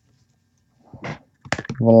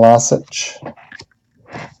 Vlasic.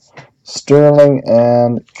 Sterling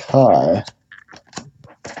and Kai.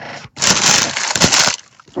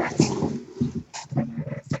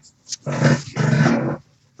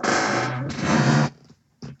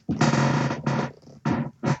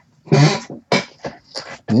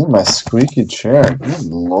 Need my squeaky chair. Good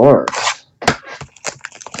lord.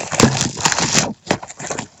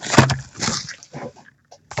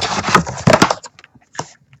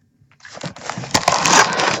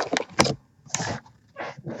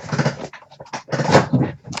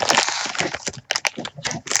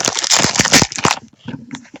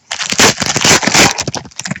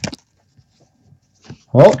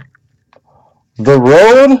 Well, the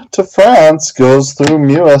road to France goes through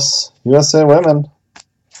Mewis, USA Women.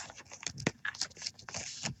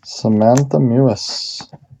 Samantha Mewis.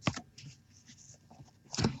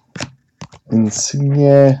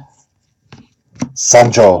 Insigne.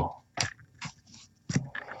 Sancho.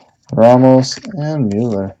 Ramos and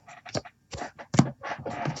Mueller.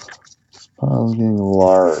 This pile's getting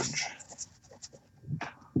large.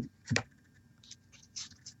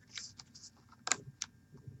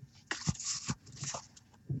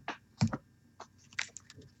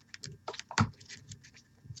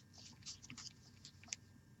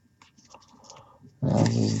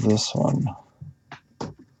 As is this one.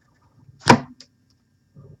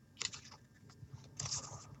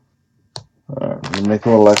 Alright, we'll make a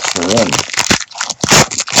little extra in.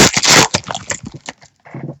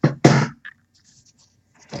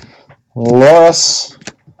 Loris.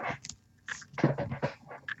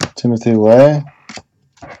 Timothy Way.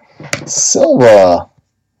 Silva.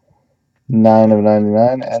 9 of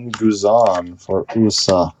 99. And Guzan for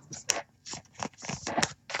USA.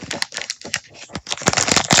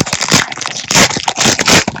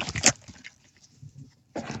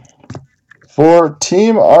 For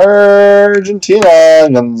Team Argentina,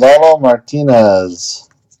 Gonzalo Martinez.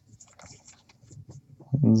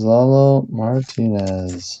 Gonzalo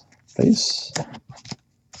Martinez. Base.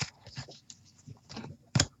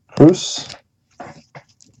 Cruz.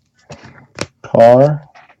 Carr.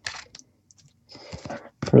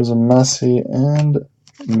 Prism Messi and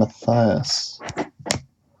Matthias.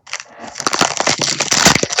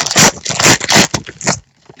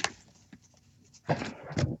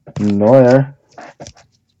 Neuer.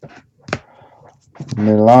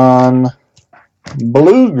 Milan.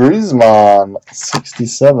 Blue Griezmann,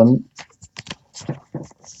 67.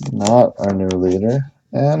 Not our new leader.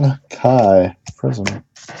 And Kai, Prism.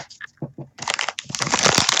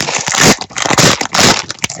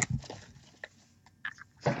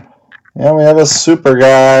 And we have a super,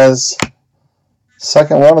 guys.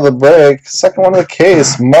 Second one of the break. Second one of the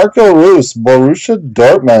case. Marco Reus, Borussia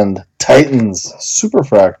Dortmund. Titans,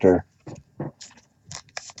 Superfractor.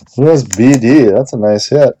 Who has BD? That's a nice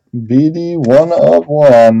hit. BD 1 of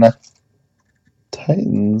 1.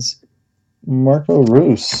 Titans, Marco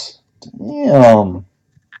Reus. Damn.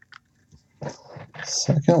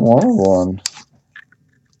 Second 1 of 1.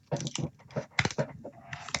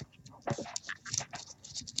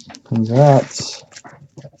 Congrats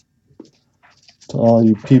to all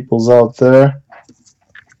you peoples out there.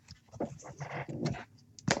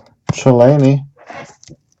 Chelani,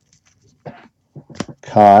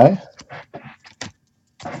 Kai,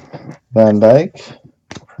 Van Dyke,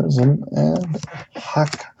 Prism, and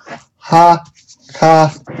Hakimi.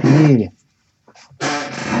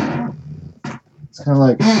 It's kind of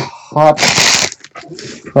like hot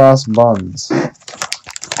cross buns.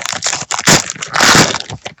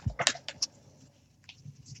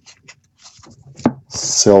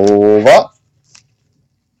 Silva,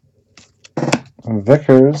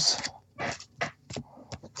 Vickers,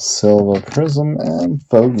 Silva Prism, and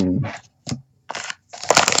Foden.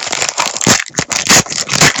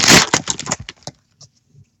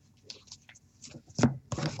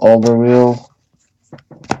 Alderweireld,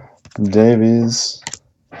 Davies,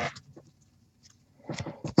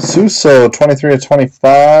 Suso,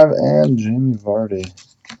 23/25, and Jamie Vardy.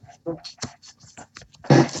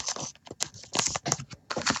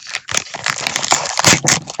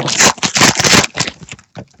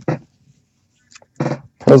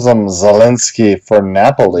 Prism Zelensky for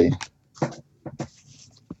Napoli.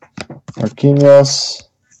 Marquinhos,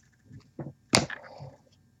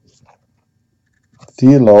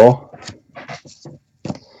 Thilo,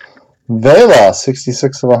 Vela,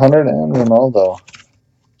 66/100, and Ronaldo.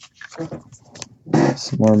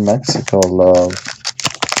 Some more Mexico love.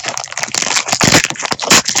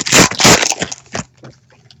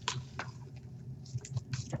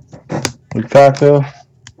 Lukaku,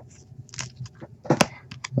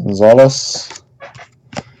 Gonzalez,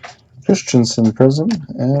 Christensen Prism,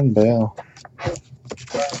 and Bale.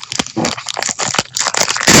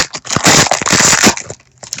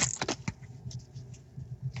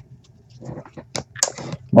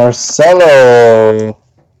 Marcelo,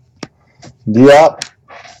 Diop,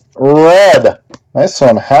 red. Nice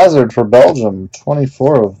one. Hazard for Belgium,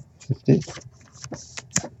 24/50.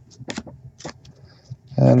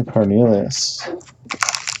 And Cornelius.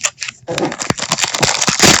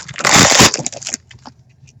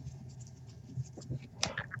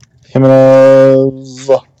 Jimenez,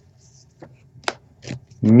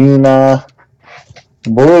 Mina,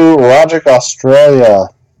 blue, Logic Australia,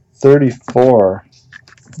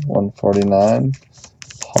 34/149.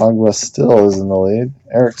 Pogba still is in the lead.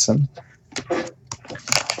 Ericsson.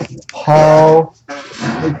 Paul,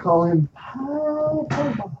 they call him Paul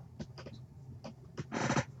Pogba.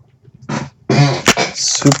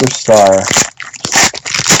 Superstar.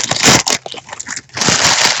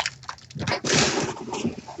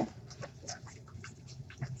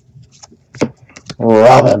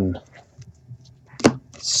 Robin,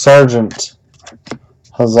 Sargent,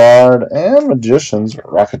 Hazard, and Magicians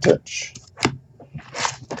Rakitic.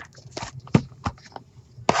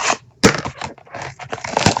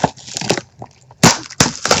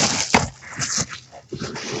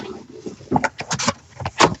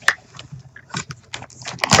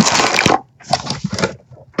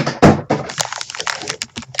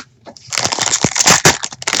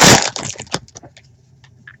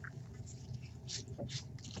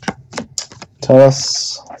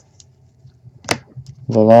 Tellus,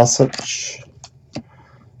 Velocic,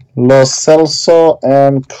 Lo Celso,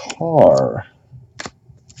 and Carr.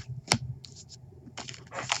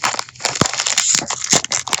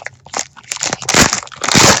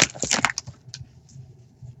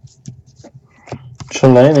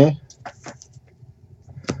 Chelani,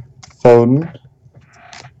 Foden,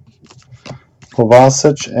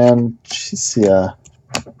 Kovacic, and Chisia.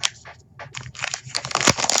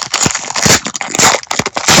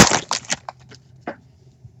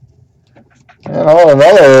 And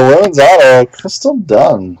another women's auto, Crystal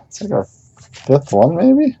Dunn. It's like our 5th one,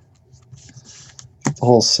 maybe? Get the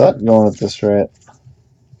whole set going at this rate.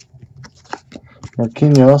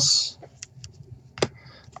 Marquinhos,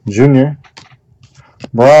 Junior,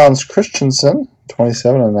 Bronze Christensen,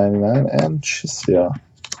 27/99, and Chisia.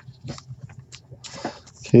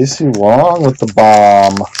 Casey Wong with the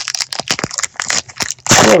bomb.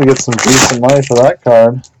 I'm going to get some decent money for that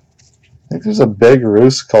card. I think there's a big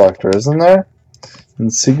Roos collector, isn't there?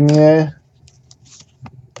 Insigne,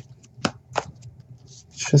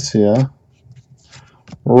 Chisia,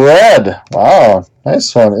 red. Wow,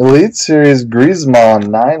 nice one. Elite Series Griezmann,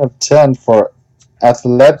 9/10 for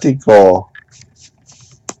Atletico.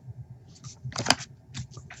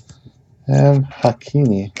 And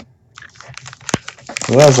Hakimi.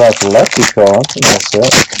 Who has Atletico? That's a nice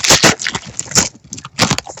hit.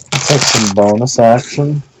 Looks like some bonus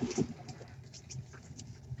action.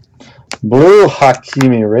 Blue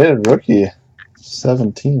Hakimi, rated rookie,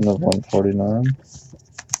 17/149.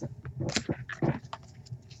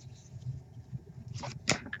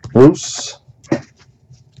 Bruce,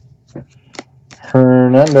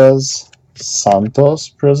 Hernandez, Santos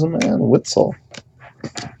Prism and Witzel.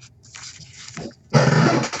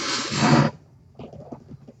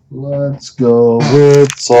 Let's go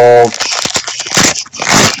Witzel.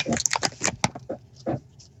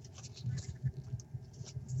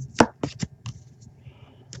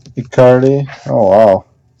 Icardi. Oh wow.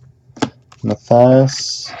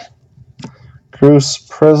 Matthias. Cruz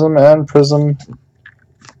Prism and Prism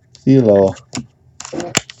Elo.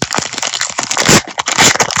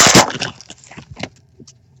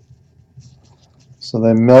 So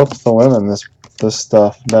they milked the women this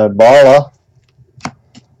stuff. Dybala,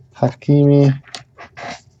 Hakimi,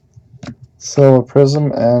 Silver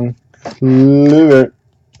Prism, and Kluivert.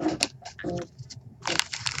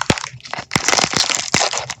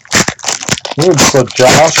 Dude, so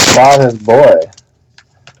Josh bought his boy.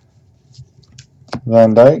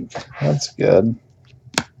 Van Dijk, that's good.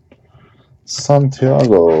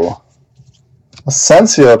 Santiago.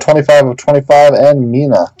 Asensio, 25 of 25, and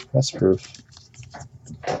Mina. That's proof.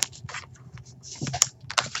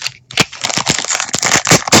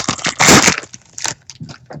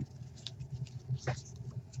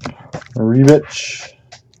 Rebic.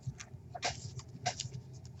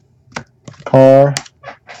 Carr.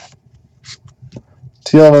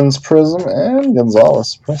 Tielemans Prism, and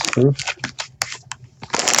Gonzalez. Press proof.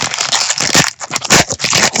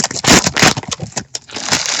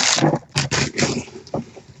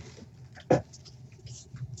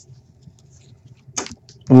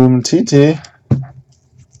 Titi,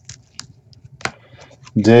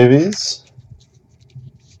 Davies,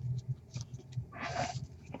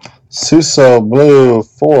 Suso Blue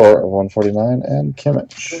 4 of 149, and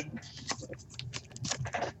Kimmich.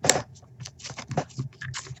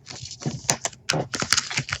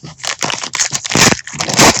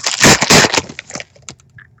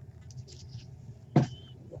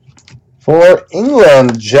 For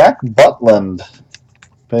England, Jack Butland,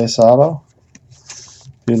 base auto.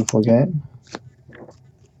 Beautiful game.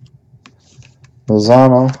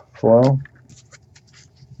 Lozano, foil.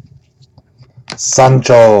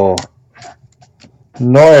 Sancho.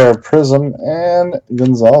 Neuer, Prism, and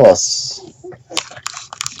Gonzalez.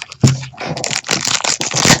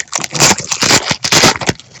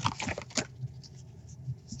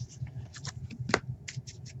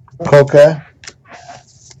 Koke.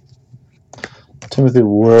 Timothy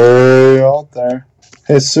way out there.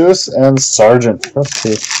 Jesus and Sargent. Let's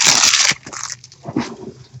see.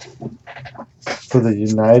 For the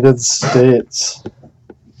United States.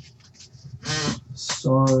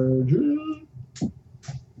 Sargent.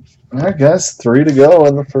 I guess 3 to go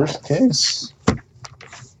in the first case.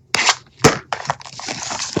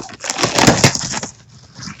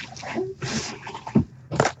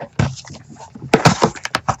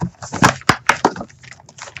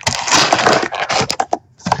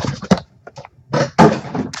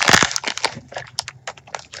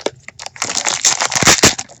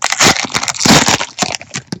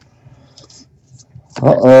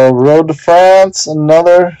 Uh-oh, Road to France,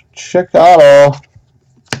 another chick auto.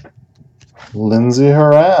 Lindsay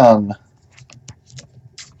Horan.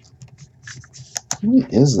 Who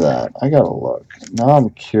is that? I gotta look. Now I'm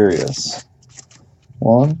curious.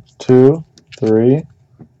 1, 2, 3,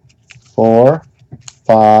 4,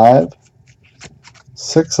 5,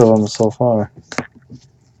 6 of them so far.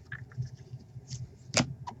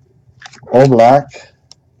 Oblak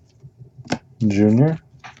Jr.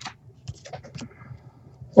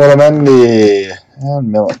 Otamendi and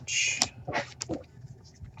Milic.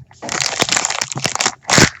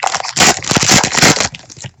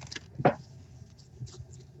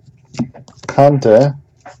 Conte,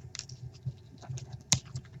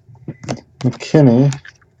 McKinney,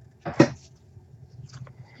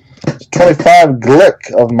 25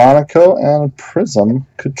 Glick of Monaco, and Prism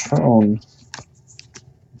Catrone.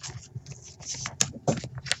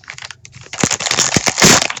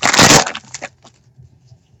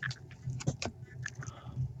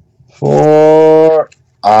 For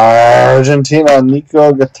Argentina,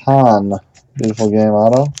 Nico Gatan. Beautiful game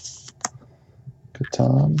auto.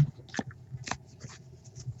 Gatan.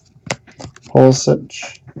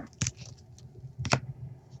 Pulisic.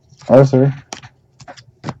 Arthur.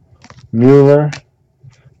 Mueller.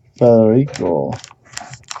 Federico.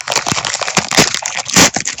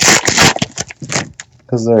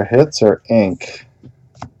 Because their hits are ink.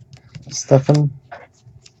 Stefan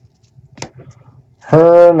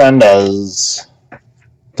Hernandez.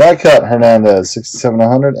 Die cut Hernandez,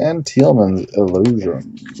 6700, and Tielemans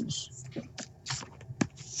Illusions.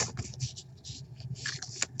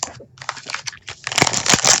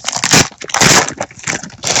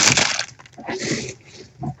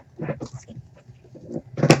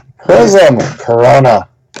 Prism, Corona.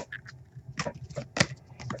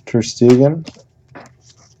 Ter Stegen.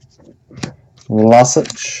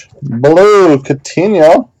 Vlasic. Blue,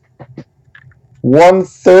 Coutinho.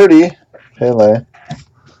 130. Pele.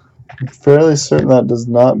 I'm fairly certain that does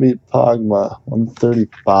not beat Pogba.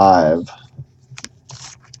 135.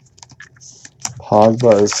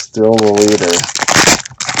 Pogba is still the leader.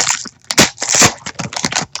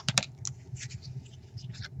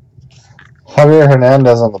 Javier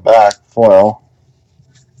Hernandez on the back, foil.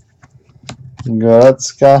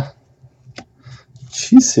 Goretzka.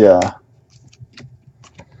 Chisia.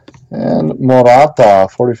 And Morata,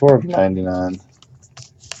 44 of 99.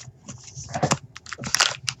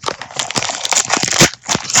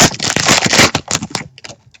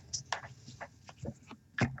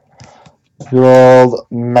 Good old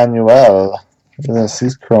Manuel. Look at this,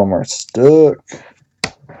 these chrome are stuck.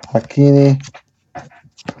 Hakimi,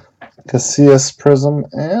 Casillas Prism,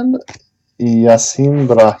 and Yassin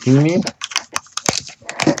Brahimi.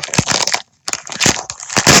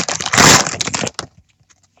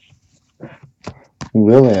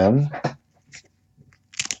 William.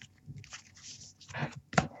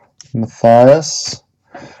 Matthias.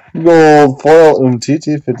 Gold foil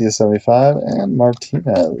Umtiti, 50 of 75, and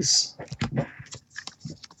Martinez.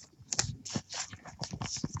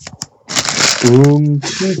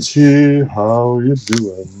 Umtiti, how you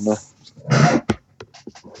doing?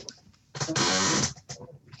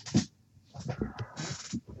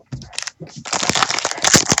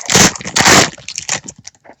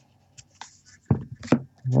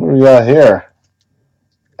 What do we got here?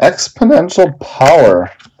 Exponential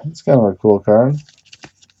Power. That's kind of a cool card.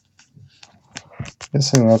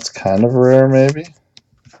 Guessing that's kind of rare, maybe.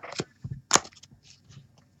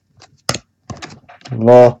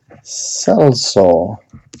 Lo Celso.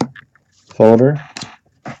 Folder.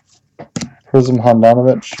 Prism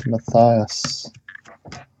Handanovic. Matthias.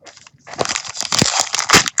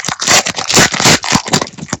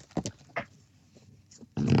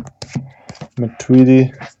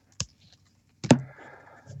 Matuidi.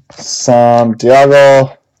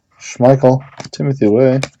 Santiago. Schmeichel. Timothy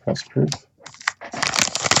Way. Press proof.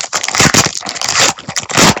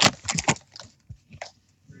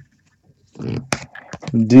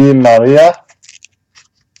 Di Maria.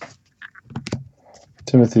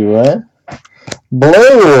 Timothy Way.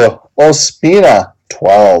 Blue. Ospina.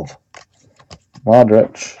 12.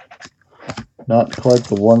 Modric. Not quite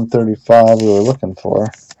the 135 we were looking for.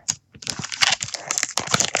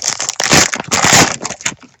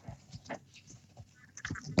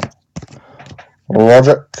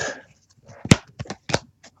 Rogic.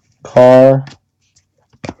 Carr.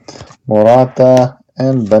 Morata.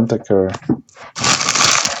 And Bentancur.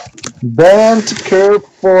 Bentancur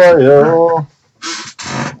foil.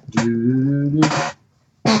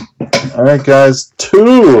 Alright guys,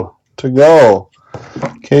 2 to go.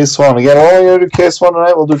 Case 1. Again, we're only going to do case 1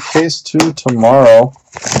 tonight. We'll do case 2 tomorrow.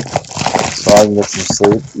 So I can get some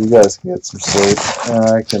sleep. You guys can get some sleep. And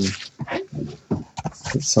I can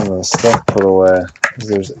get some of the stuff put away. Because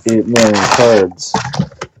there's 8 million cards.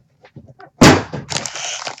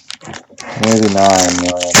 Maybe 9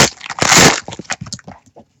 million.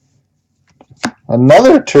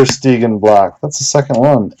 Another Ter Stegen black. That's the second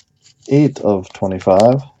one. 8 of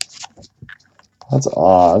 25. That's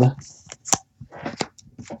odd.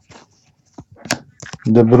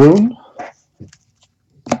 De Bruyne.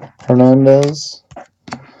 Hernandez.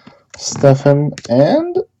 Stefan.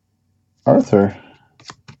 And Arthur.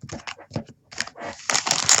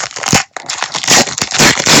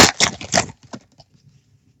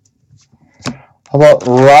 How about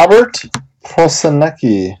Robert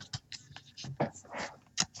Prosinecki?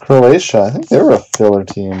 Croatia. I think they were a filler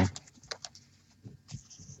team.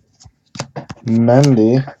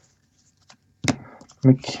 Mendy.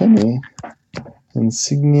 McKinney.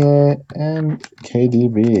 Insigne. And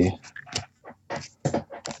KDB.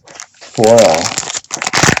 Foil.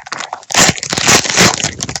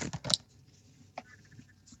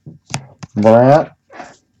 Brandt.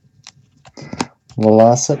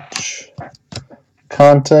 Vlasic.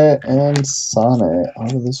 Conte. And Sane.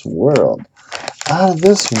 Out of this world. Out of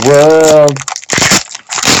this world.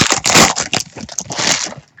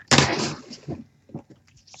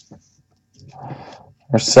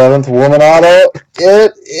 Our 7th woman auto.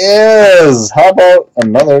 It is. How about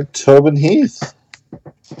another Tobin Heath?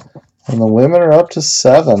 And the women are up to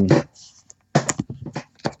 7.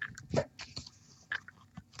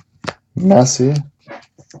 Messi.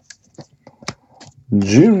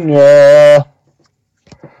 Junior.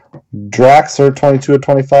 Draxler, 22 of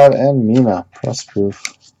 25, and Mina, press proof.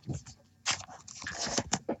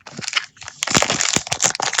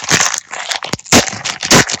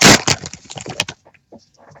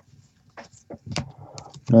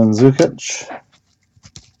 Mandzukic,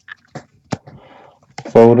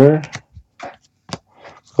 Fodor,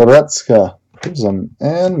 Goretzka, Prism,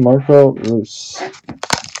 and Marco Roos.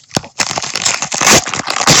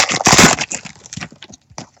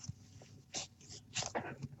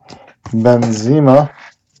 Benzema,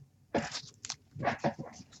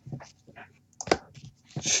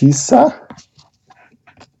 Chisa,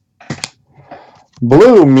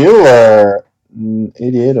 Blue Mueller,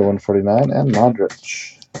 88 of 149, and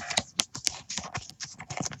Modric.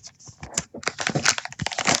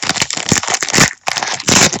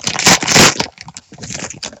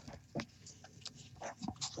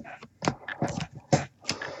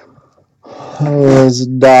 Is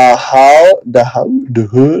Dahoud,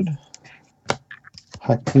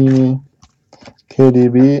 Hakimi,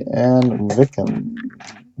 KDB, and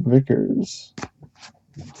Vickers.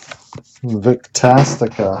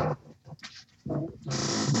 Victastica.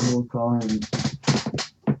 We'll call him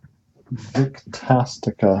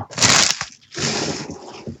Victastica.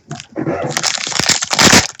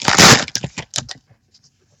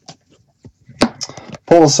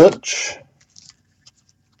 Pulisic,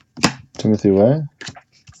 Timothy Way,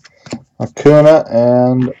 Acuna,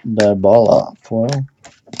 and Dybala foil.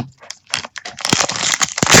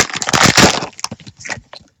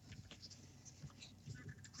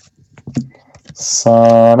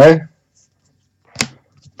 Sane,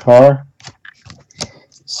 Carr,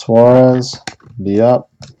 Suarez, Diop,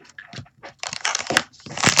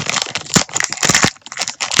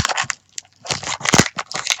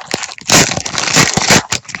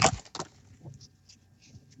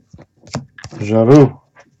 Giroud,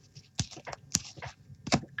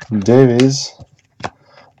 Davies,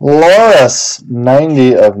 Loris,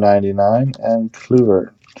 90 of 99, and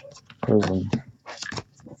Kluivert, Prism.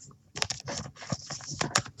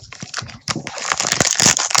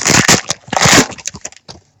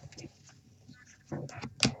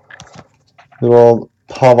 Good old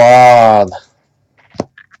Pavard,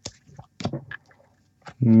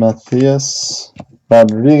 Matthias,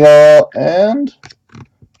 Rodrigo, and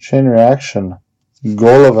Chain Reaction,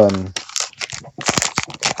 Golovin.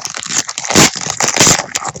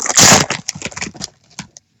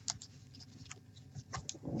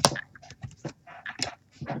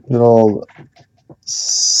 Good old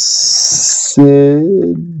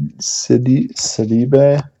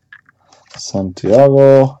Sidibe,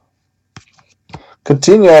 Santiago,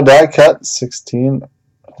 Coutinho die cut,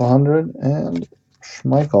 16/100, and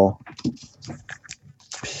Schmeichel,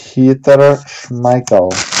 Peter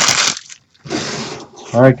Schmeichel.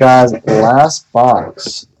 All right, guys, last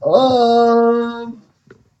box of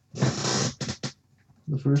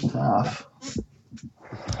the first half.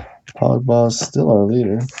 Pogba is still our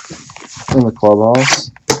leader in the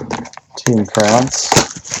clubhouse. Team France.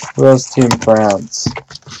 Who has Team France?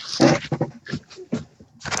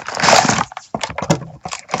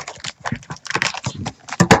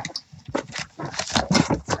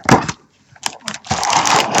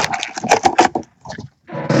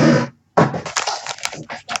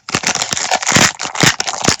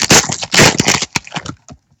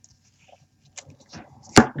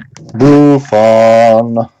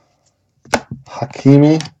 Buffon,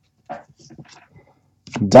 Hakimi,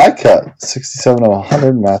 die cut,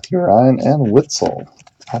 67/100, Matthew Ryan, and Witzel,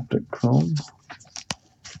 Optic Chrome.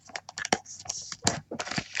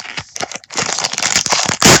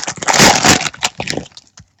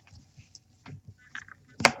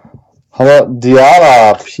 How about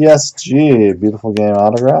Diarra, PSG, beautiful game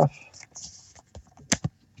autograph.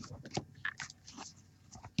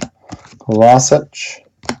 Kovacic,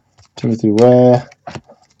 Timothy Way,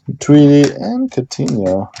 Tweedy, and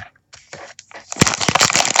Coutinho.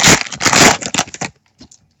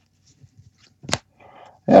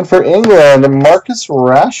 And for England, Marcus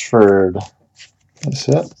Rashford. That's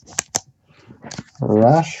it.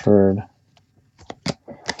 Rashford.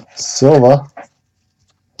 Silva.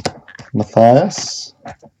 Matthias.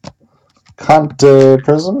 Conte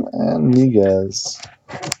Prism, and Niguez.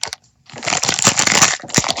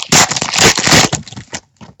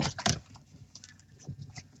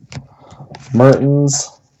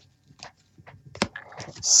 Mertens,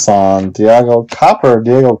 Santiago, Copper,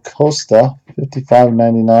 Diego Costa,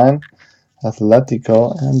 55/99,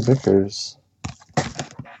 Atletico, and Vickers.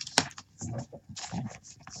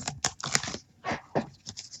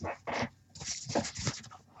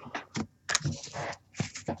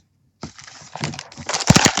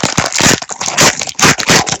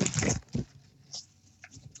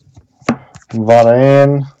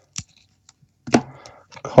 Varane,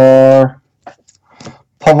 Carr,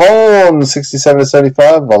 Pavone,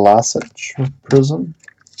 67/75, Velocic Prism.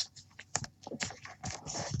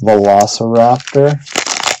 Velociraptor.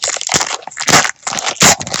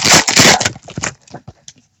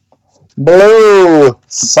 Blue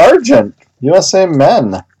Sergeant, USA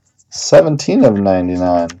Men, 17 of 99.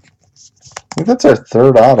 I think that's our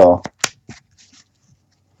third auto.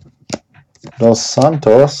 Dos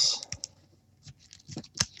Santos,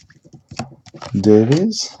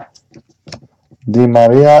 Davies, Di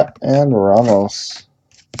Maria, and Ramos.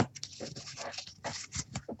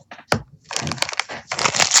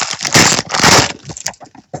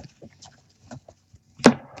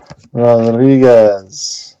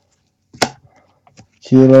 Rodriguez,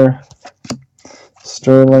 Keeler,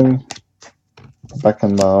 Sterling,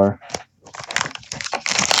 Beckenbauer.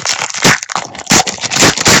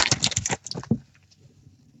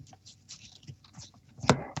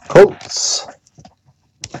 Colts,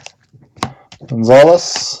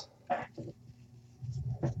 Gonzalez,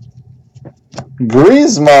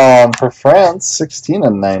 Griezmann for France, 16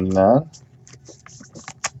 of 99.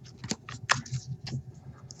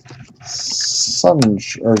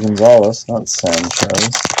 Gonzalez, not Sanchez.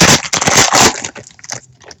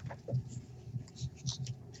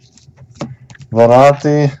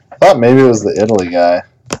 Verratti, thought maybe it was the Italy guy.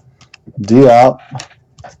 Diop,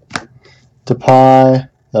 Depay,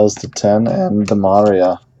 that was the 10, and Di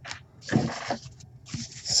Maria.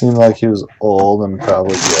 Seemed like he was old and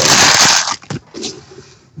probably good.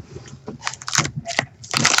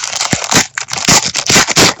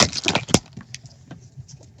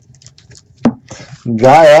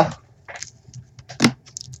 Gaia,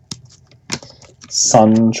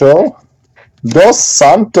 Sancho, Dos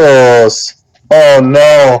Santos. Oh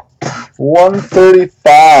no,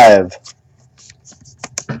 135.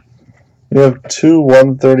 We have two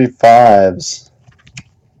 135s.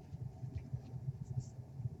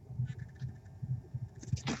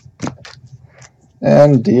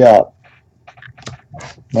 And Diop.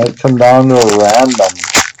 Might come down to a random.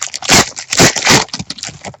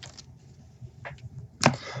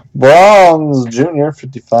 Bronze Junior,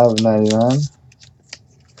 55 of 99.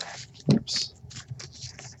 Oops.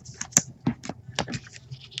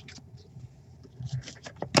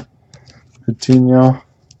 Coutinho.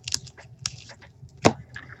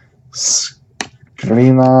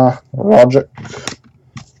 Skrina, Rogic,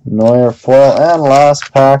 Neuer foil, and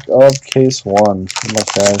last pack of case 1. Good luck,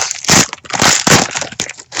 guys.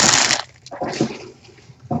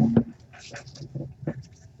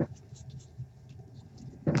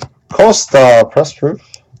 Costa, press proof.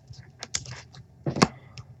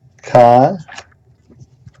 Kai.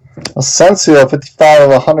 Asensio, 55 of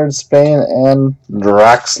 100, Spain, and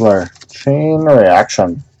Draxler. Chain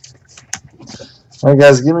reaction. Alright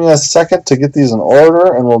guys, give me a second to get these in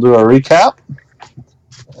order and we'll do a recap.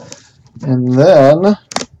 And then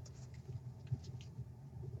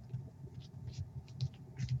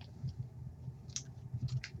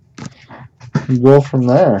go from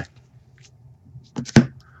there.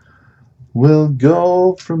 We'll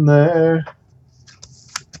go from there.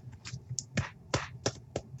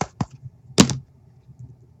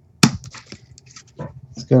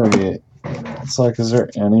 It's gonna be, it's like, is there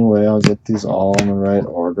any way I'll get these all in the right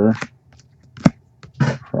order?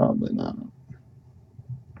 Probably not.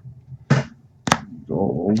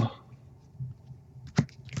 Gold.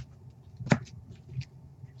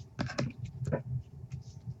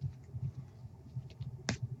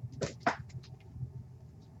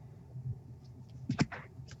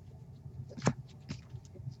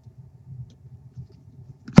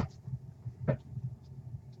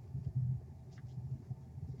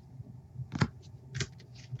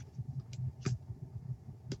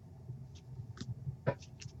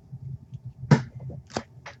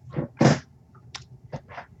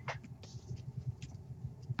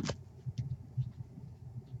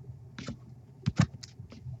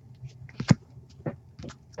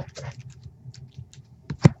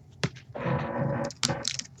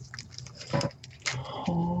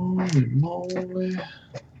 Holy moly.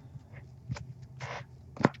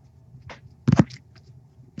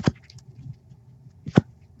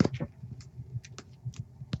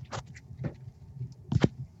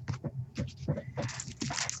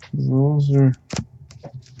 Those are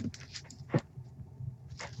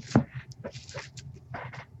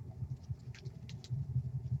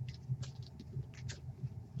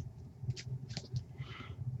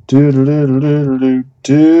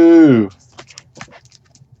do.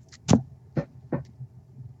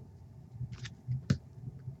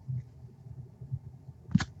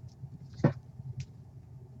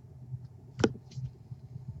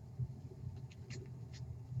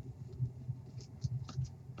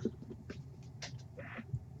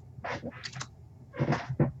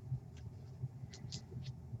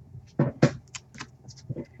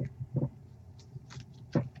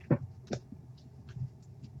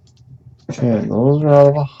 Okay, those are out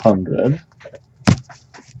of 100.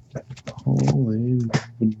 Holy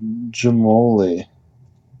jamoli.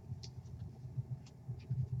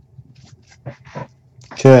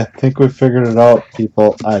 Okay, I think we figured it out,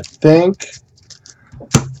 people. I think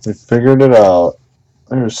we figured it out.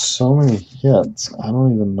 There's so many hits. I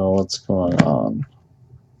don't even know what's going on.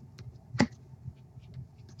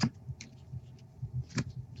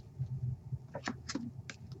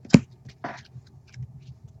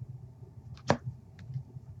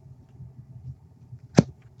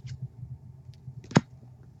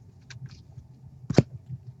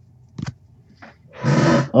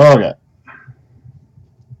 Okay.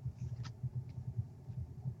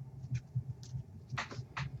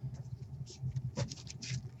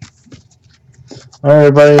 All right,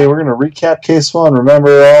 everybody, we're going to recap case one.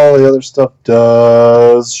 Remember, all the other stuff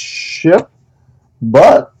does ship,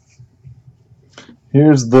 but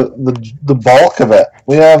here's the bulk of it.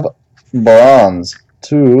 We have bronze,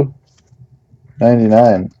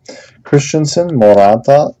 $2.99. Christensen,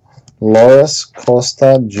 Morata, Loris,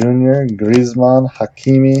 Costa, Jr., Griezmann,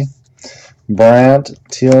 Hakimi, Brandt,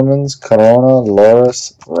 Tielemans, Corona,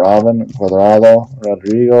 Loris, Robin, Cuadrado,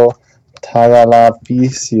 Rodrigo,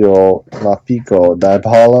 Tagliafico, Lapico,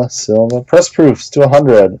 Dybala, Silva. Press proofs to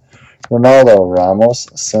 100. Ronaldo, Ramos,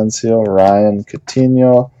 Asensio, Ryan,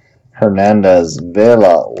 Coutinho, Hernandez,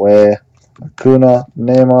 Vela, Way, Acuna,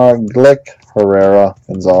 Neymar, Glick, Herrera,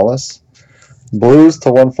 Gonzalez. Blues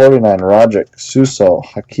to 149. Rogic, Suso,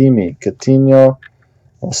 Hakimi, Coutinho,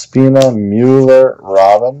 Ospina, Mueller,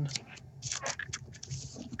 Robin.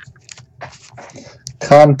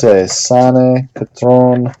 Conte, Sane,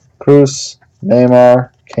 Catron, Cruz,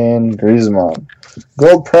 Neymar, Kane, Griezmann.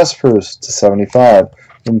 Gold press proofs to 75.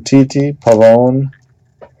 Umtiti, Pavone,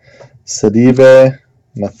 Sidibe,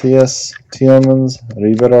 Matthias, Tielemans,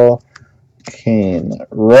 Ribeiro, Kane.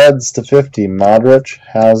 Reds to 50. Modric,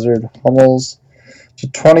 Hazard, Hummels. To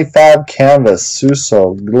 25 canvas.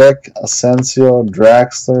 Suso, Glick, Asensio,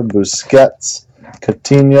 Draxler, Busquets,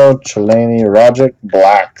 Coutinho, Chelani, Rogic,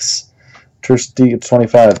 Blacks. Ter Stegen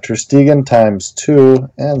 25. Ter Stegen times 2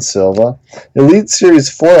 and Silva. Elite Series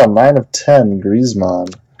 4 on 9 of 10. Griezmann.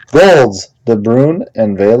 Golds De Bruyne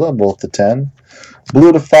and Vela both to 10.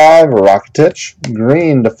 Blue to 5 Rakitic.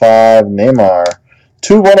 Green to 5 Neymar.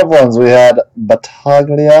 2 1-of-1s we had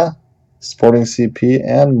Battaglia, Sporting CP,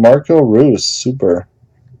 and Marco Reus, Super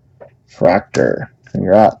Fractor.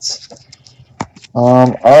 Congrats.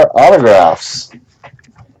 Our autographs.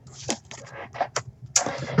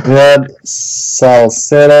 We had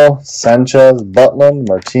Salcedo, Sanchez, Butland,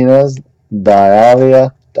 Martinez,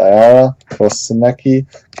 Diarra, Kosinecki,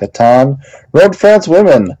 Catan. Road France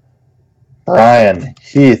Women. Ryan,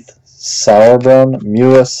 Heath, Sauerbrunn,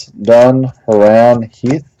 Mewis, Dunn, Horan,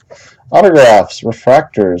 Heath. Autographs,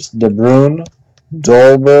 Refractors, De Bruyne,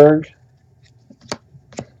 Dolberg,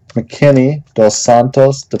 McKinney, Dos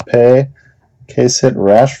Santos, DePay, case hit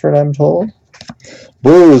Rashford, I'm told.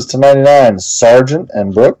 Blues to 99, Sargent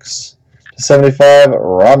and Brooks. To 75,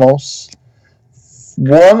 Ramos.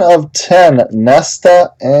 1 of 10,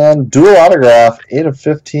 Nesta, and dual autograph, 8 of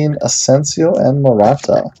 15, Asensio and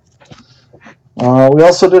Morata. We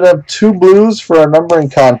also did have 2 blues for our numbering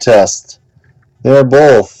contest. They're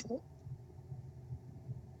both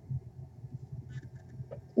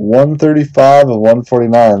 135 of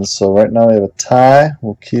 149, so right now we have a tie.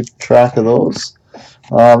 We'll keep track of those.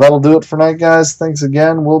 That'll do it for tonight, guys. Thanks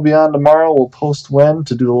again. We'll be on tomorrow. We'll post when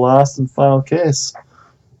to do the last and final case.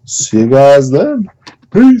 See you guys then.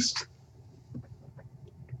 Peace.